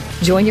line.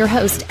 Join your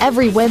host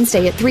every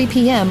Wednesday at 3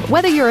 p.m.,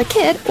 whether you're a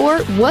kid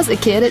or was a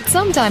kid at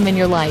some time in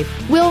your life.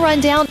 We'll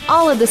run down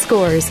all of the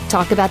scores,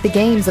 talk about the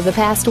games of the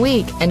past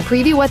week, and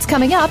preview what's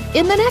coming up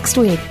in the next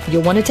week.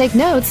 You'll want to take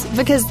notes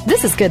because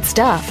this is good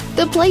stuff.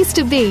 The place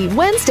to be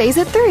Wednesdays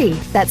at 3.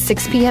 That's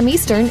 6 p.m.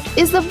 Eastern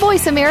is the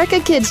Voice America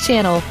Kids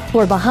channel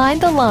for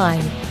Behind the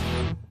Line.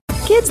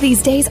 Kids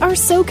these days are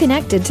so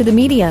connected to the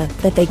media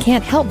that they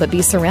can't help but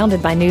be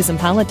surrounded by news and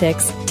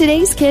politics.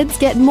 Today's kids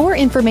get more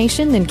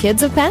information than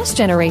kids of past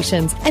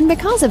generations, and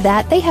because of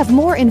that, they have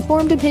more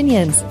informed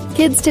opinions.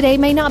 Kids today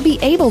may not be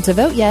able to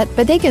vote yet,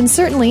 but they can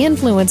certainly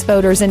influence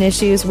voters and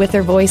issues with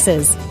their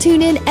voices.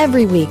 Tune in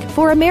every week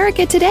for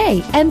America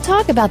Today and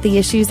talk about the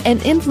issues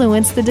and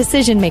influence the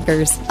decision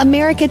makers.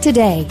 America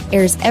Today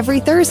airs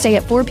every Thursday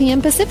at 4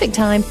 p.m. Pacific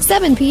Time,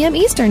 7 p.m.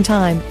 Eastern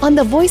Time on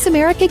the Voice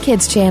America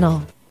Kids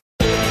channel.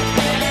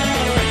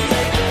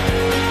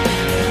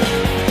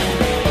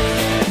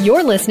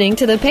 You're listening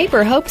to the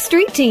Paper Hope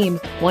Street Team.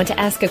 Want to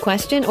ask a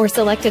question or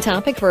select a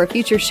topic for a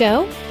future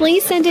show?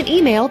 Please send an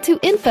email to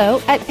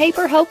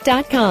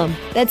info@paperhope.com.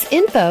 That's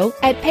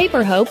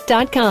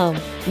info@paperhope.com.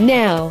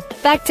 Now,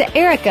 back to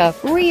Erica,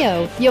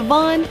 Rio,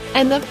 Yvonne,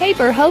 and the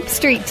Paper Hope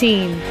Street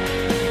Team.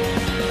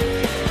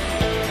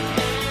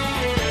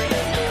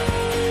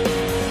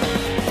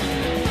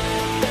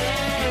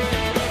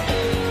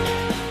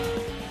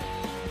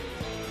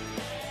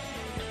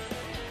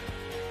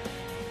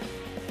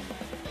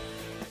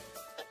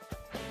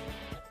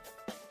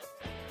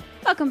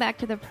 Welcome back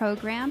to the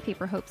program,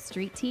 Paper Hope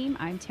Street Team.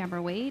 I'm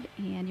Tamara Wade,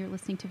 and you're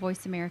listening to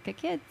Voice America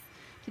Kids.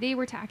 Today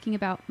we're talking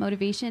about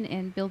motivation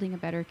and building a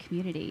better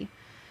community.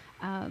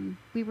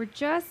 We were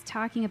just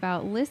talking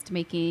about list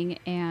making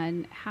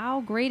and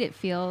how great it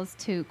feels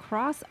to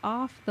cross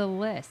off the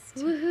list.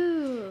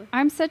 Woohoo!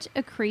 I'm such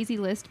a crazy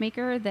list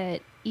maker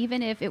that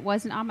even if it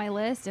wasn't on my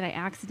list and I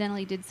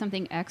accidentally did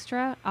something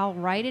extra, I'll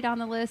write it on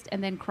the list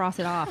and then cross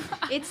it off.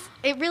 It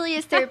really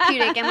is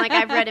therapeutic, and like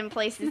I've read in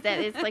places that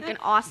it's like an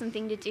awesome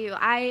thing to do.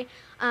 I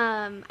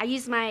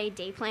use my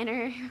day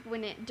planner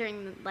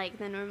during like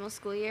the normal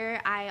school year.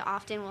 I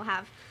often will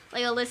have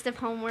like a list of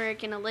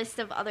homework and a list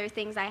of other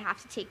things I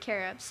have to take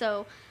care of.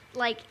 So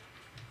like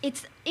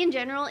it's in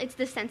general, it's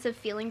the sense of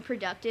feeling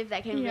productive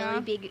that can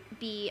really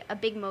be a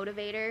big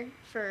motivator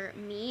for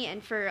me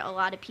and for a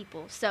lot of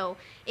people. So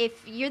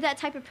if you're that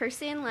type of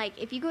person, like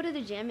if you go to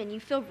the gym and you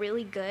feel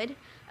really good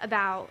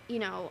about,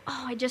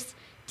 I just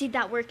did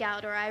that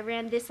workout, or I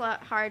ran this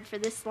hard for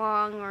this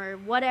long, or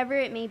whatever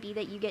it may be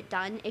that you get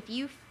done, if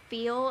you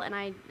feel, and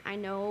I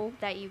know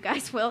that you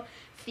guys will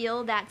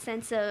feel that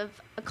sense of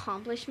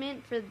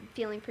accomplishment for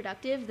feeling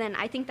productive, then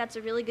I think that's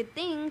a really good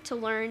thing to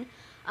learn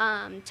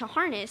to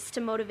harness to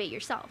motivate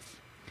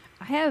yourself.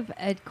 I have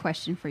a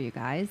question for you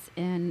guys,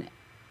 and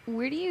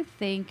where do you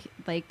think,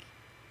 like,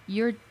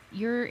 your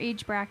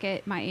age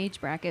bracket, my age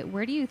bracket,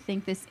 where do you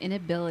think this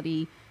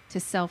inability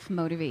to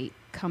self-motivate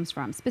comes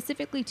from?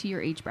 Specifically to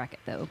your age bracket,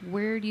 though.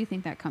 Where do you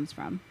think that comes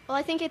from? Well,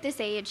 I think at this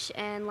age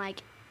and,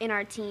 like, in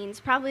our teens,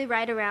 probably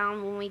right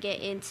around when we get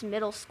into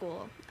middle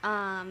school,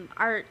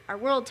 our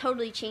world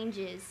totally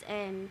changes,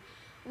 and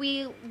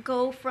we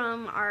go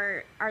from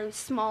our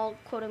small,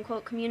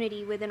 quote-unquote,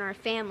 community within our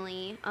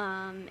family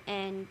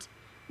and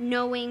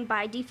knowing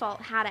by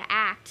default how to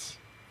act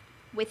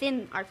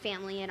within our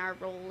family and our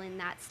role in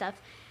that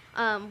stuff.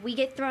 We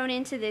get thrown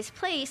into this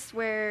place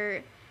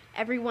where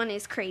everyone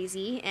is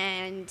crazy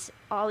and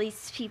all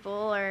these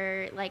people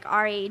are like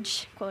our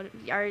age,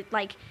 are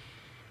like,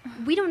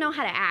 we don't know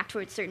how to act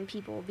towards certain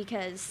people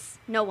because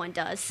no one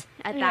does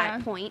at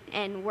that point.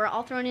 And we're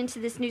all thrown into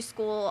this new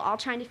school, all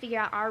trying to figure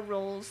out our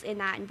roles in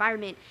that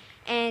environment.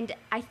 And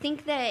I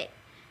think that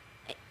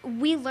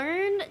we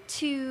learn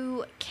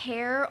to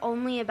care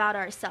only about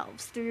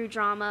ourselves through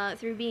drama,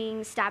 through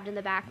being stabbed in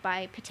the back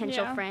by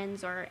potential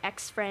friends or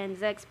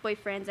ex-friends,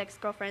 ex-boyfriends,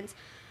 ex-girlfriends.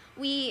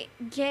 We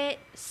get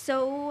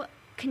so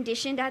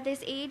conditioned at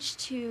this age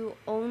to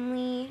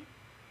only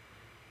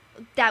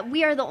that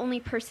we are the only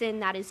person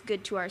that is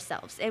good to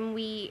ourselves, and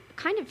we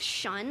kind of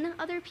shun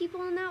other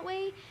people in that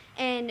way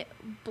and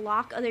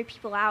block other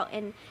people out.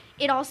 And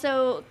it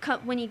also,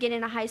 when you get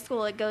into high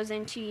school, it goes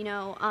into,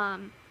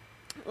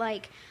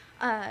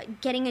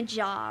 getting a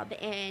job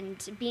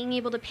and being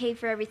able to pay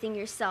for everything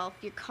yourself,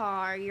 your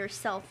car, your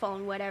cell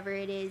phone, whatever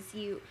it is.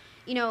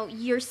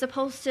 You're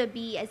supposed to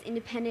be as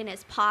independent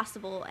as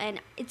possible. And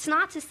it's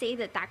not to say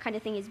that that kind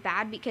of thing is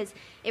bad, because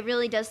it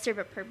really does serve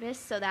a purpose,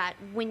 so that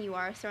when you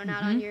are thrown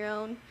out on your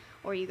own,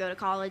 or you go to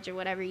college or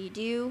whatever you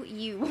do,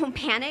 you won't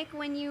panic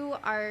when you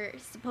are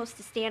supposed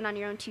to stand on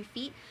your own 2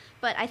 feet.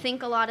 But I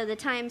think a lot of the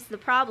times the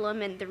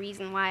problem, and the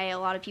reason why a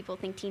lot of people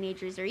think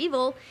teenagers are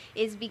evil,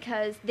 is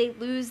because they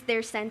lose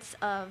their sense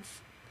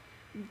of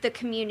the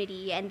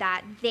community, and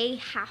that they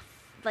have,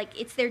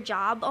 it's their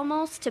job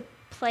almost to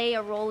play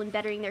a role in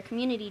bettering their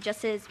community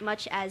just as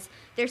much as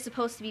they're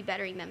supposed to be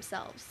bettering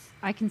themselves.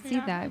 I can see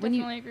that. I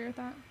definitely agree with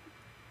that.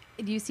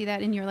 Do you see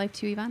that in your life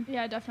too, Yvonne?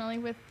 Yeah, definitely.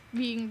 With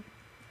being,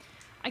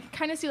 I can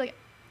kind of see,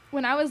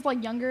 when I was,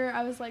 younger,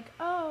 I was like,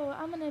 oh,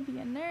 I'm going to be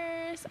a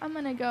nurse. I'm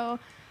going to go,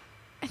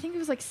 I think it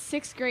was,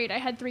 6th grade. I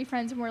had 3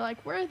 friends, and we're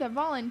like, we're the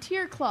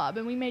volunteer club.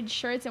 And we made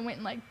shirts and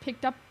went and,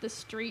 picked up the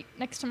street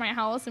next to my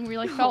house. And we,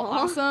 felt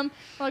awesome.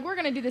 We're like, we're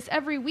going to do this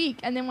every week.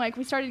 And then,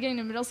 we started getting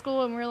to middle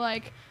school, and we're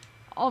like,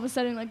 all of a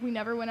sudden, we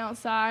never went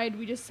outside.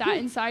 We just sat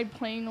inside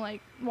playing,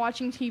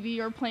 watching TV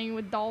or playing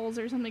with dolls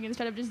or something,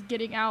 instead of just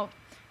getting out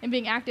and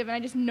being active. And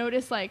I just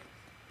noticed,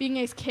 being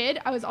a kid,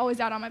 I was always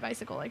out on my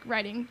bicycle,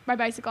 riding my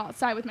bicycle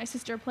outside with my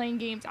sister, playing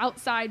games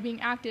outside,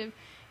 being active.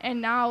 And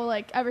now,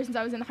 ever since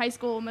I was in high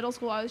school, middle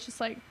school, I was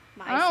just I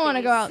don't want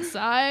to go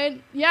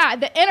outside. Yeah,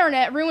 the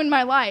internet ruined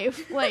my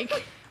life.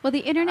 Well, the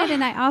internet,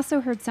 and I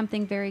also heard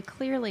something very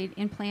clearly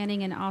in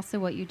planning, and also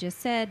what you just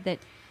said, that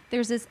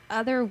there's this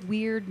other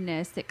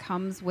weirdness that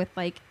comes with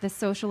the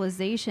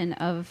socialization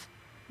of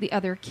the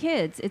other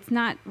kids. It's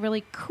not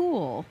really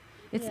cool.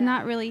 It's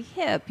not really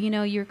hip.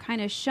 You're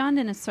kind of shunned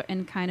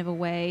in kind of a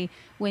way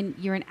when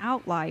you're an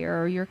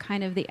outlier, or you're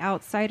kind of the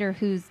outsider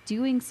who's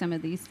doing some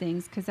of these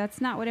things, because that's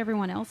not what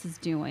everyone else is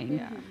doing.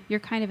 Yeah. You're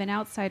kind of an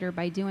outsider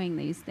by doing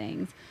these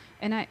things.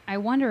 And I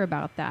wonder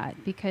about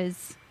that,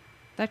 because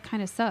that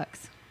kind of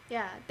sucks.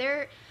 Yeah,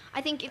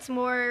 I think it's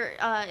more,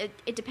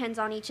 it depends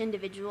on each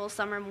individual.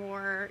 Some are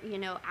more,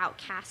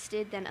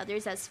 outcasted than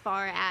others, as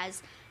far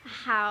as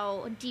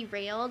how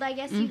derailed, I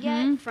guess, you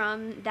get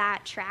from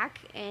that track.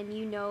 And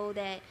you know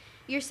that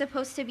you're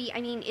supposed to be,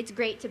 it's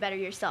great to better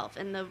yourself.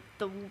 And the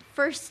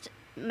first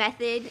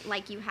method,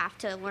 you have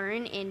to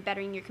learn in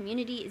bettering your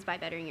community, is by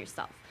bettering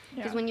yourself.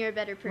 Because when you're a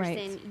better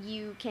person,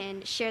 you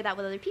can share that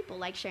with other people,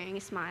 like sharing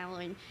a smile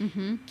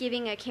and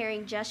giving a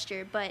caring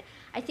gesture. But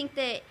I think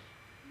that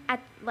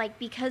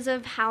because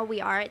of how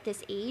we are at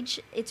this age,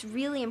 it's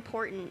really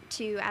important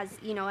to,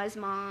 as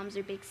moms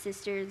or big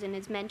sisters and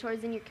as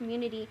mentors in your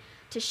community,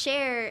 to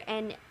share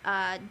and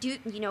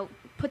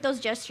put those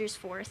gestures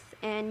forth,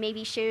 and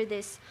maybe share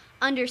this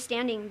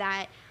understanding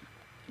that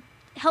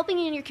helping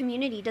in your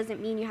community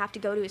doesn't mean you have to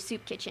go to a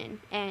soup kitchen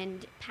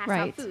and pass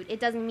out food. It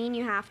doesn't mean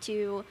you have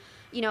to,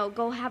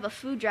 go have a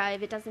food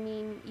drive. It doesn't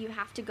mean you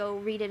have to go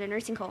read at a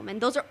nursing home. And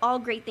those are all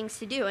great things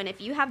to do. And if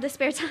you have the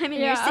spare time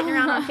and you're sitting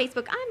around on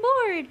Facebook, I'm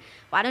bored,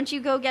 why don't you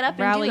go get up and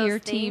do those things? Rally your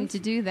team to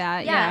do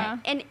that. Yeah.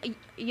 And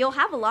you'll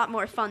have a lot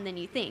more fun than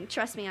you think.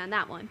 Trust me on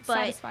that one. But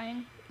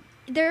satisfying.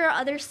 There are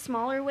other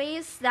smaller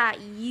ways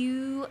that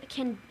you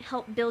can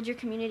help build your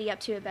community up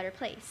to a better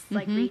place,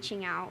 like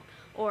reaching out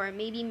or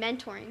maybe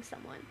mentoring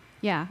someone.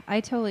 Yeah, I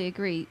totally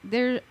agree.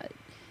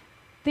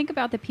 Think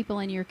about the people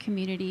in your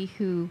community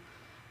who,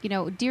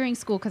 during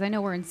school, because I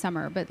know we're in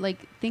summer, but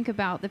think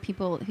about the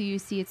people who you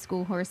see at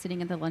school who are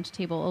sitting at the lunch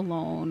table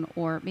alone,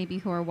 or maybe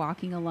who are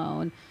walking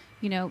alone.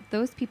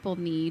 Those people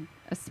need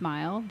a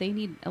smile. They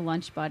need a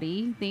lunch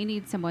buddy. They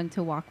need someone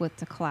to walk with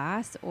to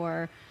class.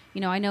 Or,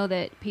 I know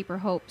that Paper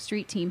Hope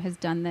Street Team has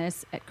done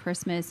this at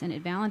Christmas and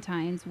at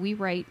Valentine's. We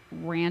write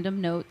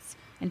random notes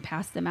and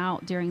pass them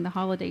out during the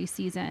holiday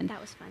season.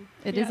 That was fun.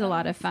 It is a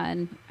lot of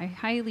fun. I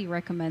highly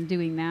recommend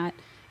doing that.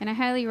 And I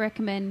highly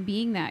recommend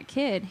being that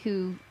kid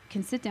who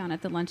can sit down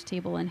at the lunch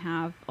table and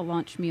have a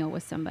lunch meal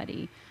with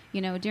somebody.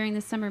 During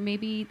the summer,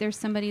 maybe there's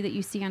somebody that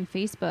you see on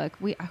Facebook.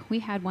 We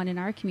had one in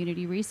our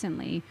community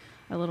recently,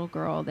 a little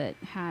girl that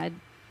had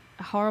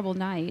a horrible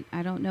night.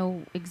 I don't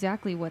know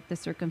exactly what the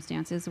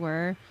circumstances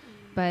were,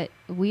 but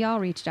we all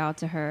reached out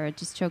to her. It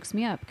just chokes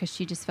me up, because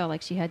she just felt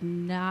like she had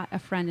not a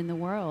friend in the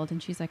world.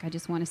 And she's like, I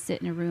just want to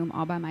sit in a room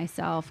all by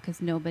myself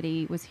because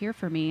nobody was here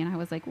for me. And I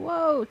was like,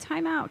 whoa,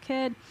 time out,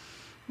 kid.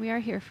 We are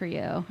here for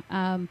you.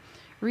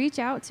 Reach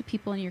out to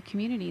people in your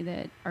community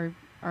that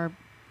are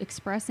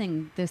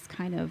expressing this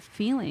kind of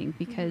feeling,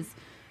 because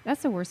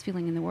that's the worst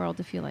feeling in the world,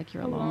 to feel like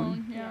you're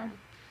alone. Yeah.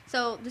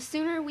 So the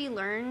sooner we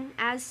learn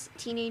as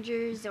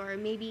teenagers, or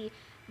maybe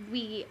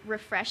we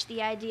refresh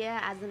the idea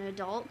as an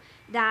adult,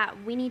 that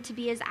we need to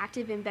be as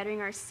active in bettering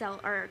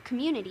our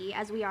community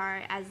as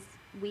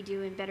we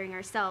do in bettering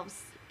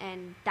ourselves,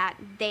 and that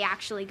they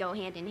actually go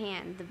hand in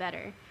hand, the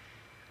better.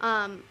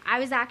 I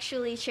was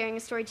actually sharing a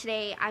story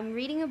today. I'm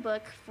reading a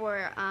book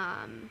for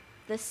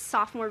the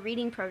sophomore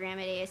reading program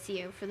at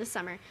ASU for the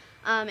summer,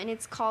 and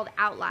it's called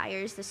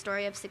Outliers, The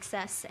Story of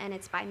Success, and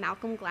it's by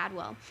Malcolm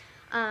Gladwell.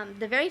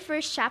 The very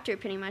first chapter,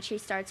 pretty much, he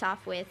starts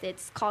off with,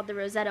 it's called The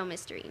Rossetto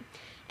Mystery.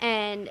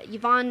 And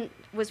Yvonne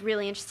was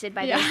really interested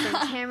by this,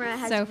 and Tamara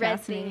has So read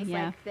fascinating, things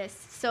yeah. like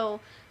this. So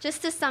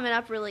just to sum it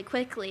up really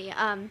quickly,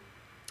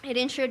 it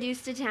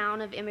introduced a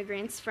town of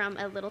immigrants from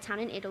a little town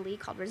in Italy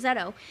called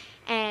Rossetto,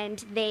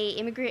 and they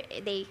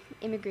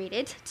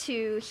immigrated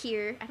to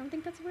here. I don't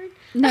think that's a word.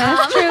 No,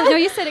 that's true. No,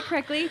 you said it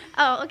correctly.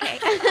 Oh, okay.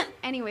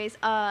 Anyways,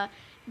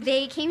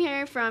 they came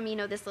here from,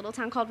 this little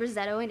town called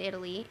Rossetto in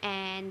Italy,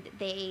 and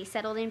they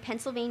settled in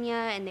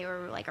Pennsylvania, and they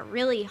were like a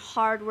really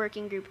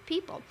hard-working group of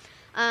people.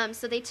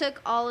 So they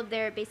took all of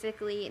their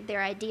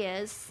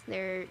ideas,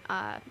 their,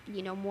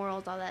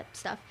 morals, all that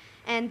stuff,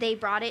 and they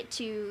brought it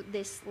to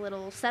this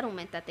little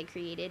settlement that they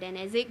created. And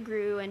as it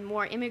grew and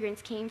more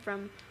immigrants came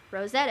from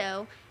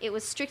Rossetto, it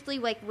was strictly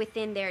like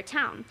within their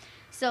town.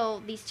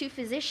 So these two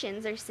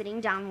physicians are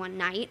sitting down one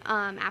night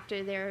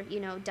after they're,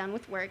 done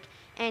with work,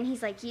 and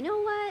he's like, you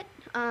know what?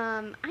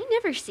 I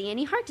never see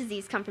any heart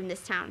disease come from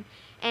this town.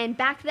 And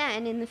back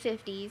then, in the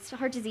 50s,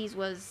 heart disease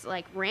was,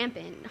 like,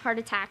 rampant. Heart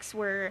attacks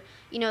were,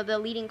 the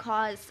leading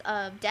cause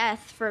of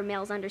death for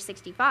males under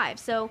 65.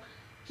 So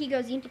he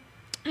goes,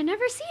 I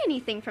never see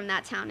anything from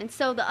that town. And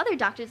so the other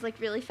doctor's, like,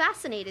 really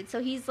fascinated. So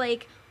he's,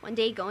 like, one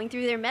day going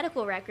through their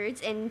medical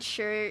records, and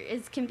sure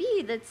as can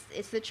be,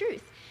 it's the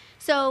truth.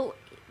 So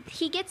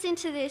he gets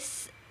into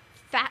this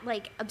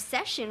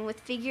obsession with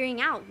figuring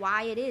out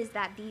why it is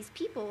that these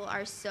people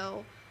are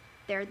so...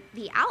 They're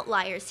the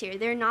outliers here.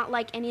 They're not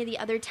like any of the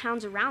other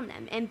towns around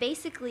them. And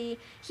basically,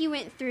 he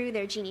went through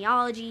their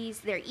genealogies,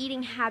 their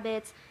eating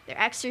habits, their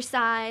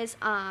exercise,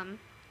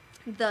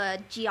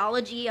 the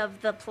geology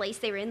of the place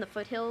they were in, the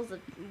foothills, of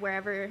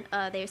wherever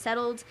they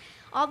settled,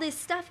 all this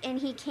stuff. And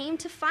he came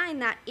to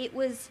find that it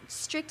was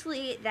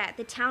strictly that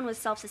the town was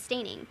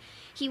self-sustaining.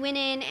 He went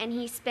in and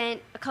he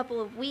spent a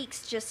couple of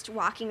weeks just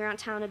walking around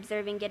town,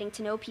 observing, getting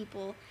to know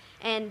people.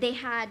 And they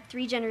had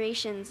 3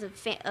 generations of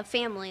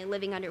family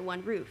living under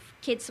one roof.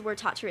 Kids were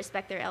taught to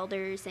respect their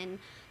elders and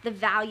the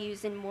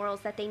values and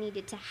morals that they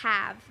needed to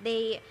have.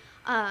 They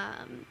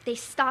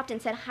stopped and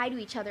said hi to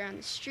each other on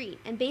the street.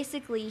 And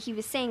basically, he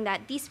was saying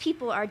that these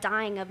people are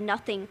dying of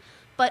nothing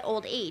but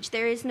old age.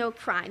 There is no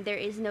crime. There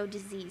is no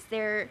disease.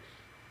 They're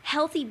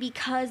healthy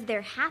because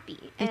they're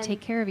happy. They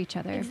take care of each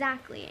other.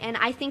 Exactly. And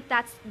I think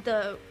that's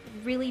the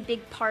really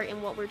big part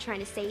in what we're trying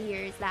to say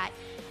here is that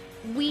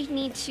we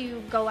need to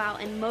go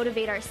out and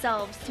motivate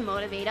ourselves to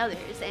motivate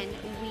others, and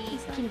we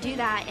can do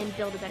that and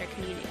build a better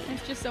community.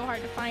 It's just so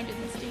hard to find in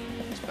this day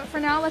and age. But for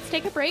now, let's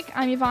take a break.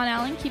 I'm Yvonne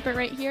Allen. Keep it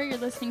right here. You're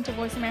listening to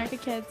Voice America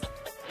Kids.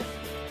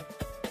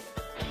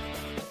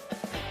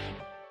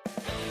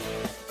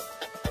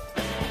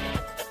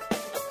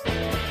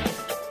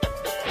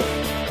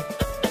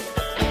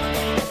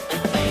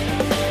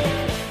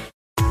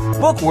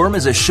 Bookworm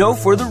is a show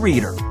for the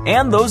reader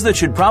and those that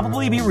should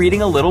probably be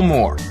reading a little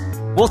more.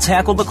 We'll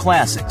tackle the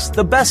classics,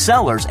 the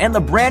bestsellers, and the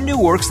brand new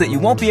works that you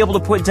won't be able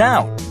to put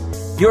down.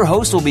 Your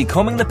host will be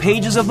combing the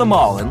pages of them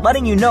all and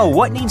letting you know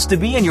what needs to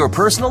be in your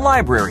personal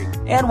library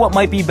and what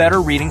might be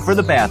better reading for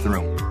the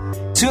bathroom.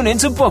 Tune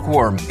into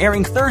Bookworm,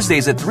 airing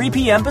Thursdays at 3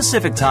 p.m.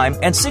 Pacific Time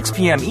and 6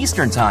 p.m.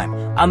 Eastern Time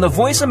on the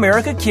Voice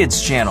America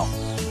Kids channel.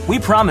 We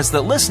promise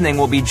that listening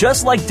will be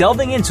just like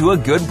delving into a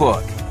good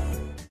book.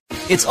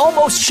 It's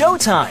almost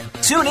showtime.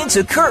 Tune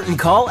into Curtain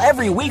Call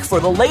every week for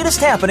the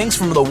latest happenings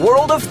from the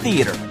world of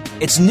theater.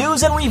 It's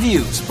news and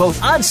reviews,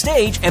 both on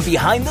stage and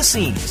behind the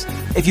scenes.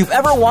 If you've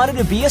ever wanted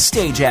to be a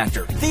stage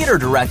actor, theater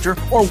director,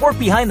 or work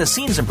behind the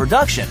scenes in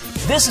production,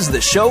 this is the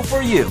show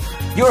for you.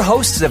 Your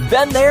hosts have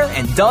been there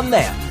and done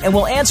that, and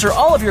will answer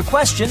all of your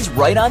questions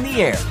right on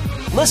the air.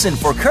 Listen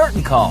for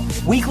Curtain Call.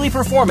 Weekly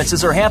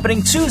performances are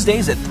happening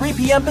Tuesdays at 3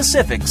 p.m.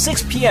 Pacific,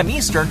 6 p.m.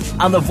 Eastern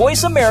on the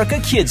Voice America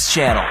Kids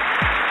channel.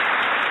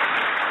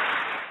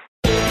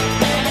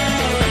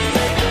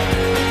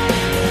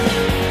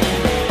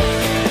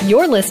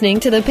 You're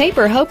listening to the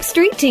Paper Hope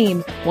Street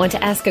Team. Want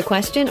to ask a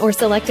question or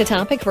select a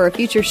topic for a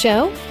future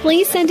show?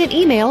 Please send an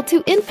email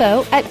to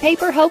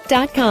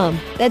info@paperhope.com.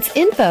 That's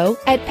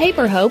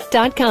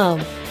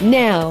info@paperhope.com.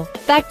 Now,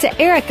 back to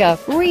Erica,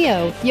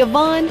 Rio,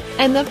 Yvonne,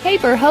 and the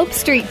Paper Hope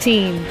Street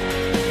Team.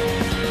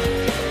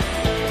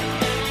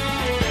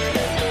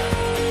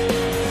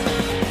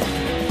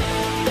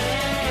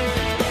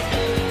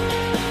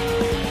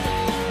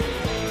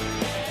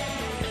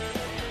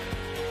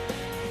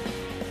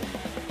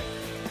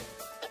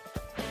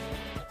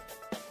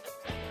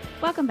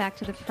 Welcome back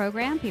to the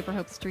program, Paper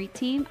Hope Street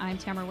Team. I'm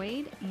Tamara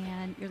Wade,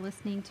 and you're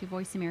listening to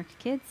Voice America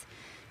Kids.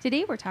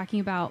 Today we're talking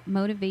about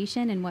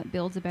motivation and what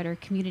builds a better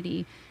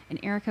community. And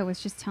Erica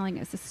was just telling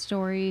us a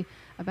story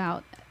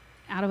about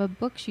out of a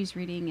book she's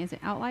reading. Is it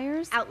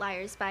Outliers?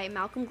 Outliers by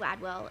Malcolm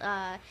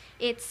Gladwell.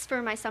 It's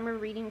for my summer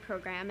reading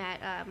program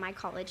at my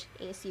college,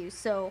 ASU.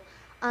 So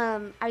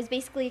I was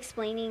basically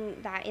explaining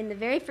that in the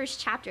very first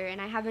chapter,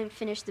 and I haven't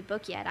finished the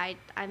book yet.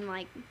 I'm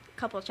like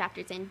couple of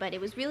chapters in, but it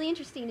was really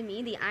interesting to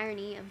me, the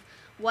irony of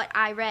what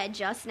I read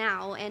just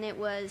now, and it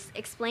was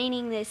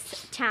explaining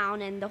this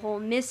town and the whole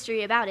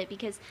mystery about it,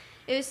 because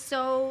it was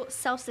so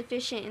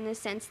self-sufficient in the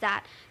sense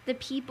that the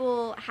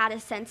people had a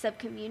sense of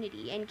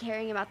community and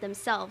caring about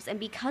themselves, and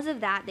because of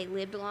that, they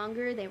lived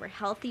longer, they were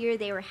healthier,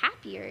 they were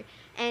happier,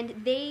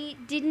 and they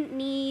didn't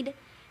need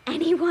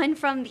anyone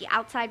from the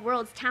outside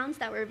worlds, towns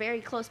that were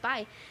very close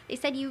by. They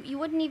said you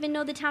wouldn't even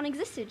know the town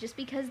existed just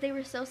because they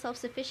were so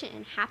self-sufficient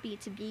and happy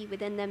to be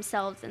within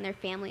themselves and their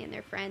family and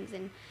their friends,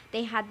 and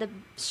they had the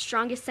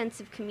strongest sense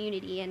of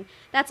community. And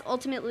that's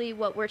ultimately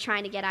what we're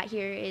trying to get at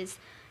here, is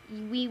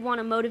we want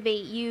to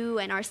motivate you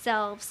and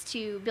ourselves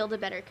to build a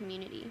better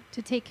community.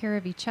 To take care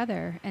of each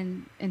other,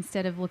 and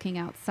instead of looking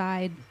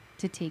outside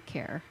to take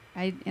care.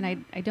 I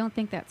don't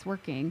think that's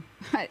working.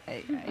 I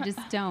just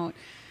don't.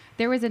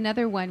 There was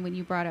another one when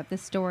you brought up the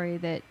story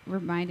that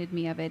reminded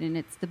me of it, and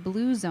it's the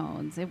Blue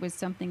Zones. It was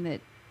something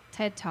that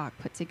TED Talk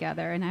put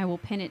together, and I will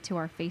pin it to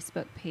our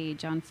Facebook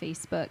page on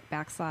Facebook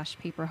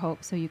 /Paper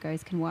Hope so you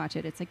guys can watch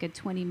it. It's like a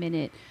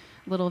 20-minute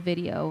little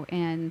video,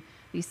 and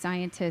these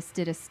scientists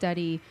did a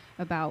study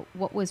about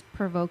what was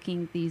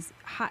provoking these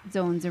hot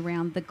zones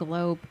around the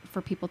globe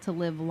for people to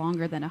live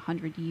longer than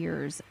 100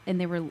 years,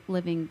 and they were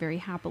living very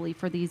happily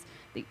for these.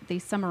 They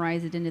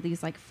summarized it into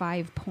these like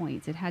 5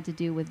 points. It had to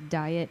do with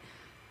diet,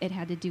 it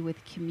had to do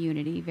with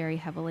community very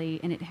heavily,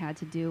 and it had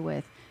to do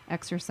with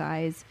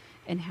exercise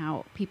and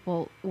how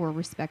people were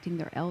respecting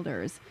their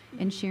elders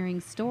and sharing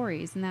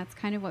stories. And that's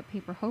kind of what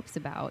Paper Hope's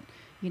about,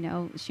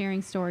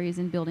 sharing stories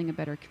and building a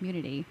better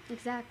community.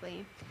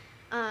 Exactly.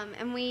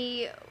 And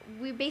we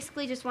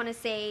basically just want to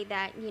say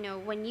that,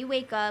 when you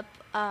wake up,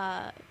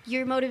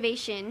 your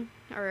motivation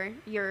or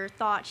your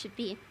thought should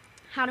be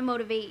how to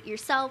motivate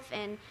yourself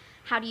and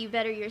how do you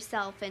better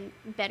yourself and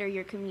better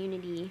your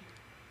community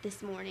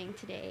this morning,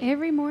 today.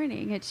 Every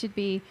morning it should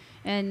be.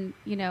 And,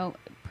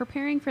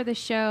 preparing for the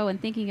show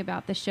and thinking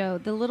about the show,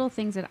 the little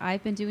things that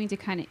I've been doing to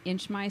kind of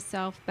inch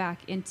myself back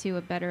into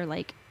a better,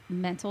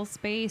 mental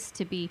space,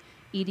 to be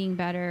eating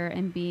better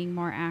and being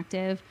more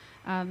active,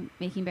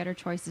 making better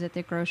choices at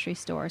the grocery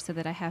store so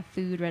that I have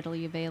food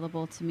readily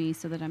available to me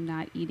so that I'm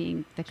not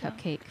eating the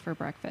cupcake for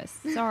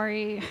breakfast.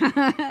 Sorry.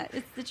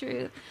 It's the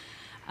truth.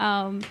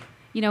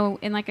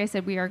 And like I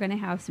said, we are going to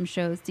have some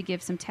shows to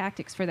give some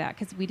tactics for that,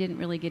 because we didn't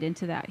really get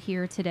into that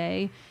here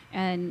today.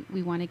 And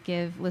we want to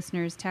give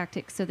listeners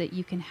tactics so that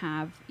you can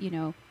have,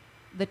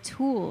 the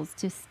tools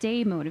to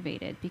stay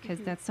motivated, because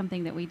that's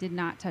something that we did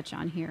not touch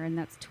on here, and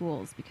that's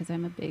tools, because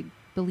I'm a big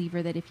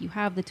believer that if you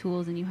have the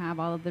tools and you have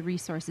all of the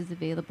resources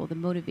available, the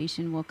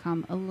motivation will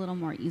come a little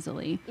more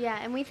easily. Yeah,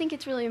 and we think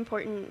it's really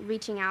important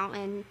reaching out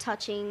and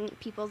touching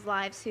people's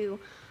lives who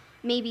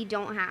maybe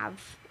don't have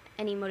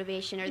any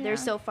motivation, or they're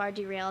so far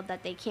derailed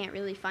that they can't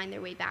really find their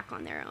way back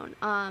on their own.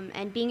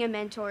 And being a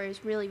mentor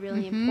is really,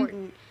 really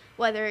important,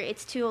 whether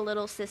it's to a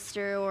little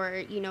sister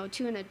or,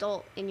 to an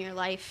adult in your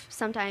life.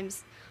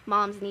 Sometimes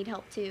moms need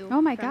help too.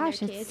 Oh my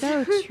gosh, it's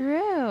so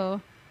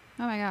true.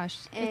 Oh my gosh,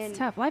 it's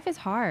tough. Life is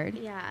hard.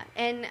 Yeah,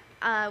 and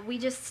we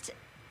just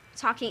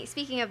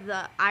speaking of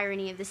the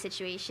irony of the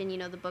situation,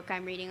 the book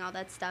I'm reading, all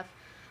that stuff,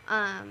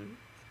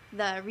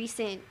 the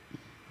recent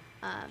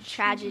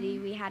tragedy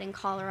we had in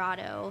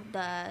Colorado,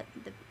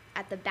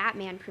 at the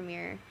Batman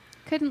premiere.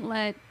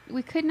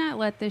 We could not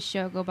let this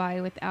show go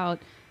by without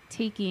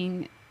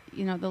taking,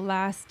 the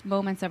last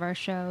moments of our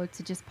show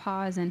to just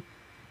pause and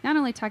not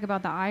only talk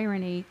about the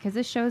irony, because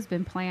this show's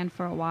been planned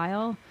for a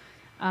while,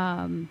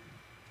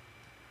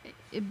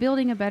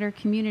 building a better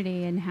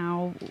community, and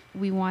how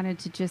we wanted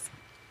to just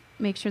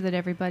make sure that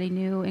everybody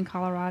knew in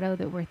Colorado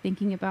that we're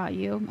thinking about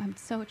you. I'm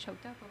so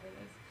choked up over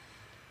this.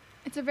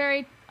 It's a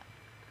very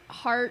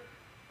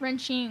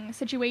heart-wrenching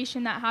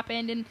situation that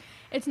happened, and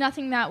it's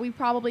nothing that we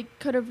probably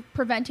could have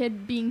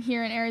prevented being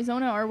here in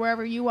Arizona or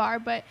wherever you are,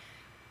 but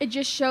it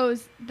just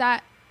shows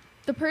that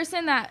the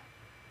person that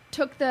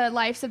took the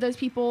lives of those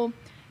people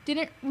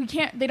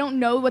they don't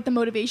know what the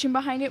motivation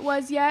behind it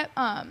was yet,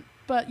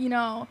 but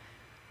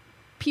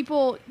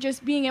people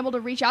just being able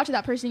to reach out to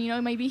that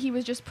person, maybe he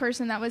was just a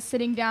person that was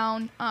sitting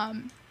down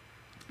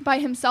by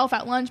himself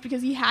at lunch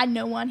because he had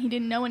no one, he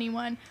didn't know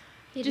anyone.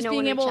 Just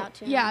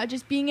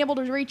being able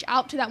to reach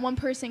out to that one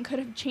person could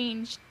have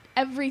changed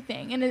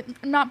everything. And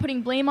I'm not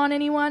putting blame on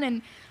anyone,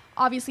 and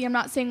obviously I'm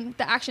not saying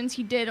the actions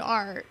he did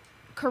are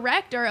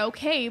correct or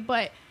okay,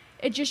 but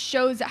it just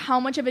shows how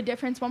much of a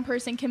difference one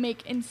person can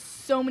make in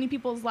so many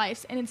people's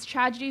lives. And it's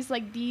tragedies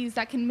like these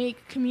that can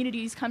make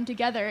communities come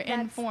together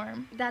and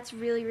form. That's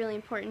really, really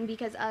important,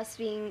 because us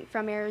being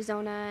from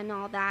Arizona and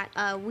all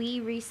that, we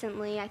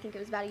recently, I think it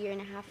was about a year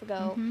and a half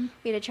ago,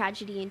 we had a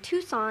tragedy in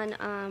Tucson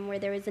where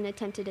there was an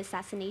attempted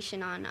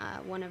assassination on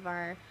one of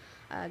our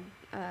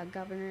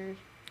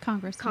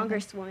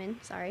Congresswoman,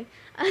 sorry.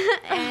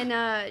 And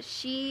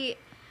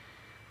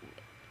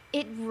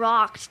it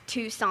rocked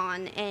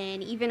Tucson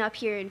and even up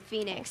here in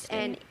Phoenix,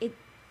 and it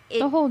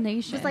the whole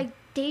nation was like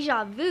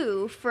deja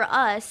vu for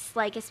us,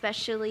 like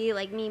especially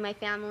like me, my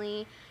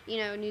family,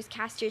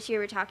 newscasters here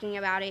were talking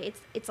about it.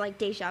 It's like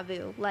deja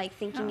vu, like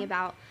thinking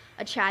about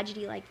a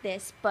tragedy like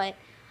this, but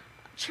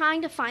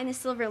trying to find the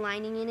silver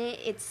lining in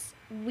it,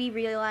 we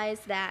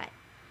realized that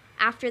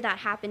after that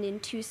happened in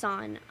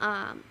Tucson,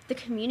 the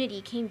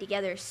community came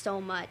together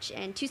so much.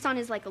 And Tucson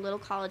is like a little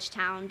college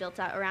town built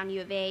out around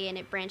U of A, and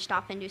it branched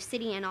off into a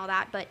city and all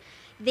that. But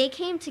they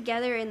came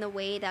together in the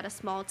way that a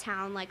small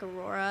town like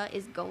Aurora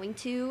is going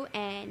to.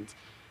 And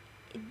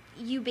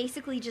you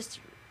basically just,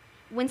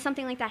 when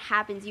something like that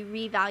happens, you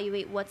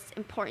reevaluate what's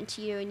important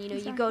to you. And,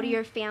 you go to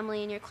your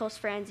family and your close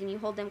friends and you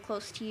hold them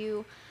close to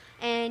you.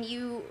 And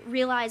you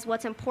realize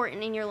what's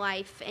important in your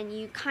life, and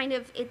you kind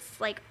of,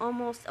 it's like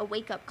almost a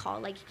wake-up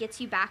call, like it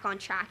gets you back on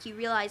track. You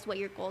realize what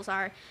your goals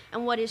are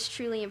and what is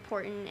truly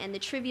important, and the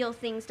trivial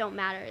things don't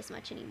matter as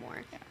much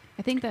anymore. Yeah.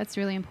 I think that's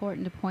really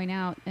important to point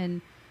out, and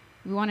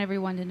we want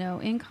everyone to know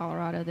in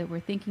Colorado that we're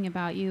thinking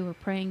about you, we're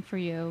praying for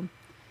you,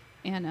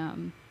 and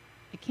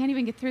I can't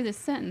even get through this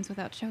sentence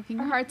without choking.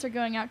 Our hearts are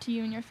going out to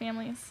you and your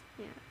families.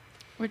 Yeah.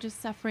 We're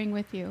just suffering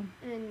with you.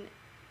 And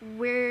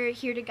we're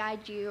here to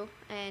guide you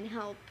and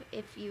help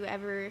if you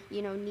ever,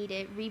 need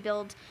it.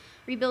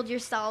 Rebuild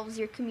yourselves,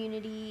 your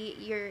community,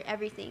 your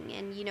everything.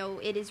 And,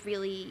 it is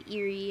really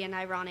eerie and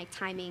ironic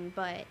timing,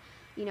 but,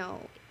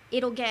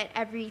 it'll get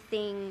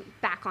everything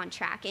back on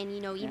track. And,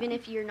 even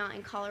if you're not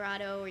in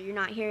Colorado or you're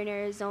not here in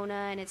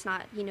Arizona and it's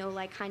not,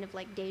 kind of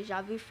like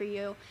deja vu for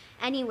you,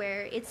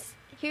 anywhere, it's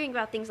hearing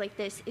about things like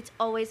this, it's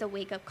always a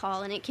wake-up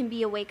call, and it can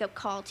be a wake-up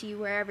call to you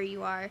wherever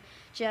you are.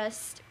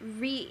 Just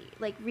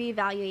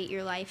reevaluate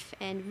your life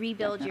and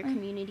rebuild your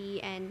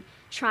community and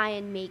try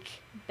and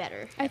make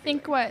better. I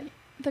think what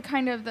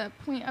the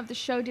point of the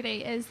show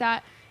today is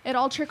that it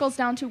all trickles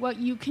down to what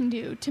you can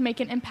do to make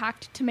an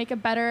impact, to make a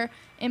better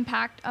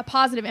impact, a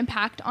positive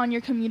impact on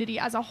your community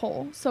as a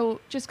whole.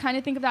 So just kind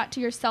of think of that to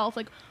yourself,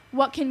 like,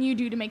 what can you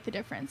do to make the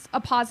difference?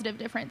 A positive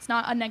difference,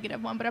 not a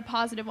negative one, but a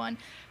positive one.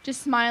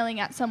 Just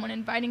smiling at someone,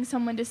 inviting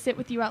someone to sit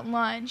with you at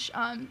lunch,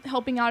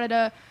 helping out at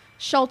a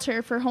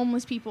shelter for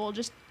homeless people,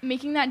 just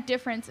making that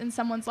difference in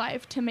someone's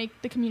life to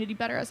make the community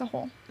better as a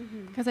whole.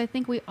 Because I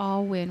think we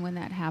all win when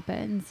that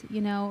happens.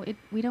 We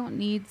don't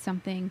need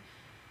something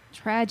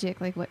tragic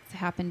like what's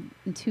happened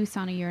in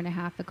Tucson a year and a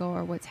half ago,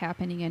 or what's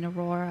happening in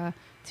Aurora,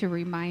 to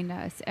remind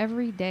us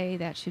every day.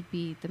 That should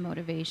be the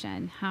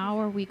motivation. How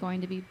are we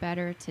going to be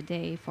better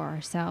today for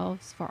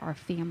ourselves, for our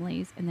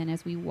families, and then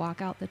as we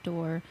walk out the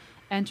door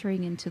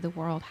entering into the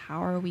world,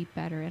 how are we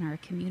better in our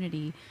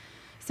community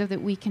so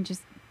that we can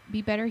just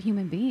be better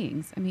human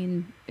beings? I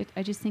mean,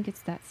 I just think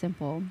it's that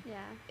simple.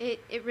 Yeah,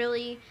 it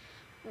really,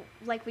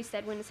 like we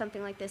said, when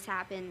something like this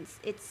happens,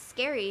 it's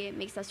scary. It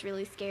makes us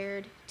really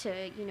scared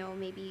to,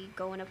 maybe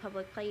go in a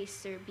public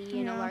place or be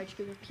in a large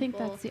group of people. I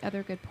think that's the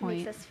other good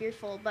point. It makes us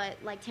fearful. But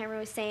like Tamara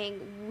was saying,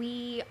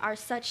 we are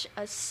such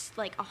a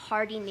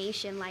hardy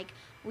nation. Like,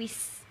 we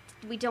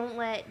don't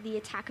let the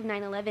attack of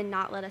 9/11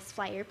 not let us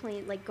fly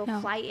airplanes,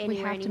 fly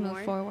anywhere anymore. We have to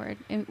move forward,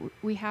 and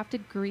we have to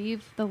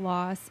grieve the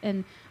loss.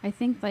 And I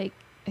think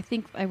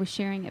I was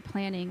sharing at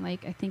planning, I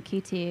think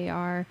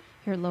KTAR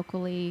here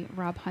locally,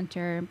 Rob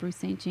Hunter and Bruce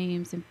St.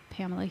 James and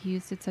Pamela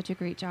Hughes did such a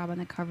great job on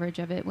the coverage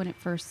of it when it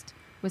first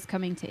was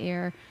coming to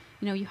air.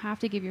 You have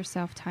to give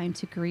yourself time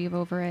to grieve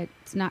over it.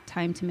 It's not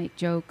time to make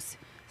jokes.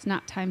 It's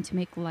not time to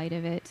make light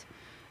of it.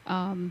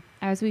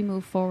 As we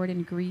move forward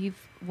and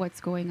grieve what's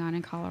going on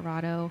in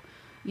Colorado,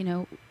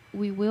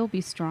 we will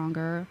be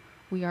stronger.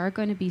 We are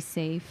going to be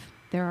safe.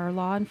 There are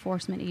law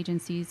enforcement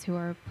agencies who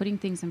are putting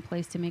things in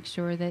place to make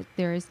sure that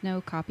there is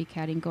no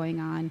copycatting going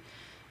on.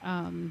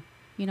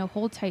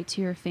 Hold tight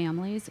to your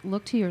families.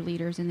 Look to your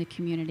leaders in the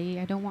community.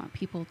 I don't want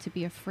people to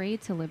be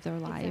afraid to live their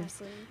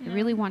lives. Exactly. I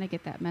really want to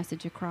get that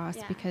message across,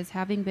 because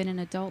having been an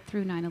adult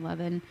through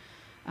 9/11,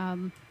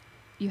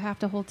 you have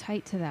to hold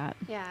tight to that.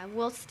 Yeah,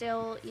 we'll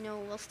still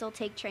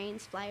take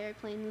trains, fly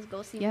airplanes,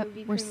 go see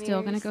movie we're premieres.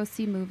 Still going to go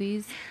see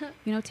movies.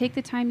 Take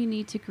the time you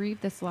need to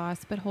grieve this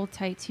loss, but hold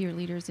tight to your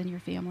leaders and your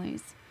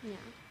families.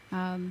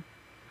 Yeah.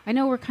 I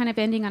know we're kind of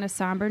ending on a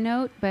somber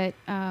note, but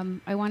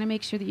I want to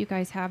make sure that you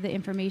guys have the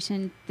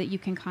information that you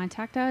can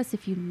contact us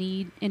if you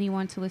need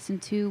anyone to listen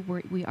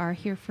to. We are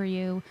here for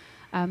you.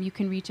 You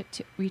can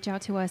reach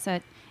out to us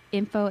at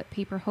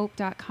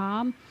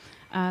info@paperhope.com.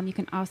 You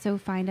can also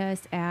find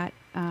us at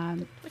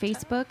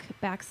Facebook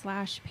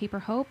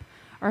 /paperhope,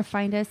 or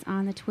find us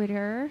on the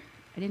Twitter.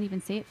 I didn't even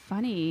say it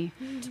funny.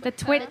 The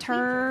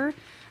Twitter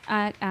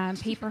at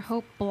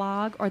Paperhope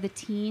blog, or the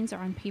teens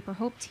are on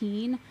Paperhope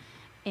Teen.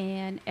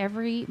 And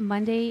every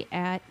Monday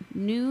at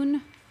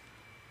noon,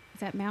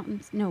 is that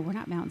Mountain? No, we're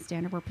not Mountain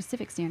Standard. We're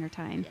Pacific Standard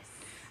Time.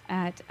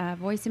 Yes. At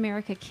Voice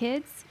America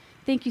Kids.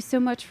 Thank you so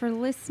much for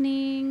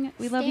listening.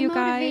 We love you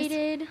guys.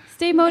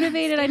 Stay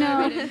motivated. I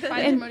know.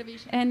 Find your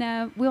motivation.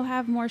 And we'll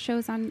have more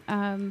shows on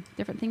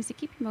different things to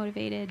keep you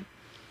motivated. Are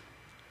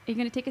you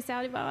going to take us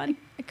out, Yvonne?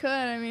 I could.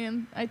 I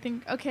mean, I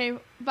think. Okay.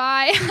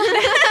 Bye.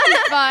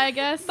 Bye, I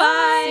guess.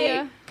 Bye. See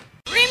ya.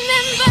 Remember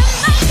my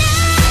name.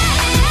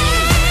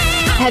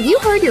 Have you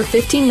heard your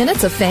 15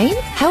 minutes of fame?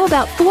 How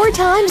about 4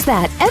 times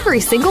that every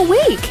single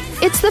week?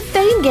 It's the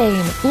Fame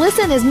Game.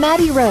 Listen as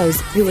Maddie Rose,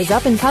 who is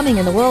up and coming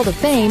in the world of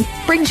fame,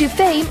 brings you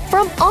fame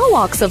from all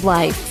walks of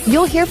life.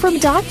 You'll hear from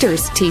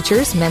doctors,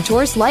 teachers,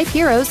 mentors, life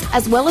heroes,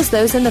 as well as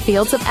those in the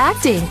fields of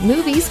acting,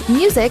 movies,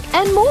 music,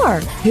 and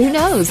more. Who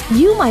knows?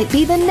 You might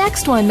be the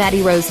next one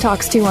Maddie Rose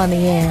talks to on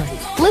the air.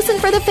 Listen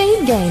for the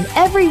Fame Game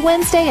every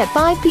Wednesday at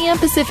 5 p.m.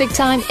 Pacific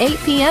Time, 8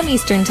 p.m.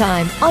 Eastern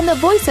Time on the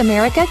Voice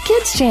America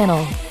Kids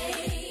channel.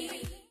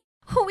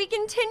 We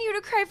continue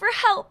to cry for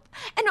help,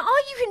 and all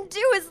you can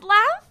do is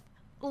laugh?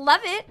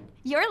 Love it.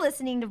 You're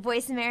listening to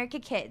Voice America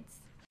Kids.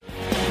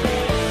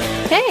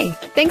 Hey,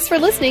 thanks for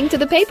listening to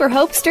the Paper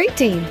Hope Street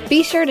Team.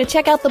 Be sure to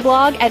check out the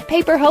blog at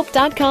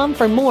paperhope.com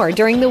for more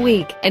during the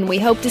week. And we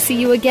hope to see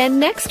you again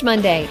next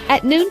Monday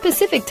at noon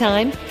Pacific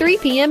Time, 3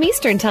 p.m.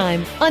 Eastern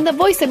Time on the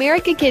Voice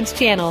America Kids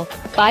channel.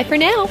 Bye for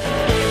now.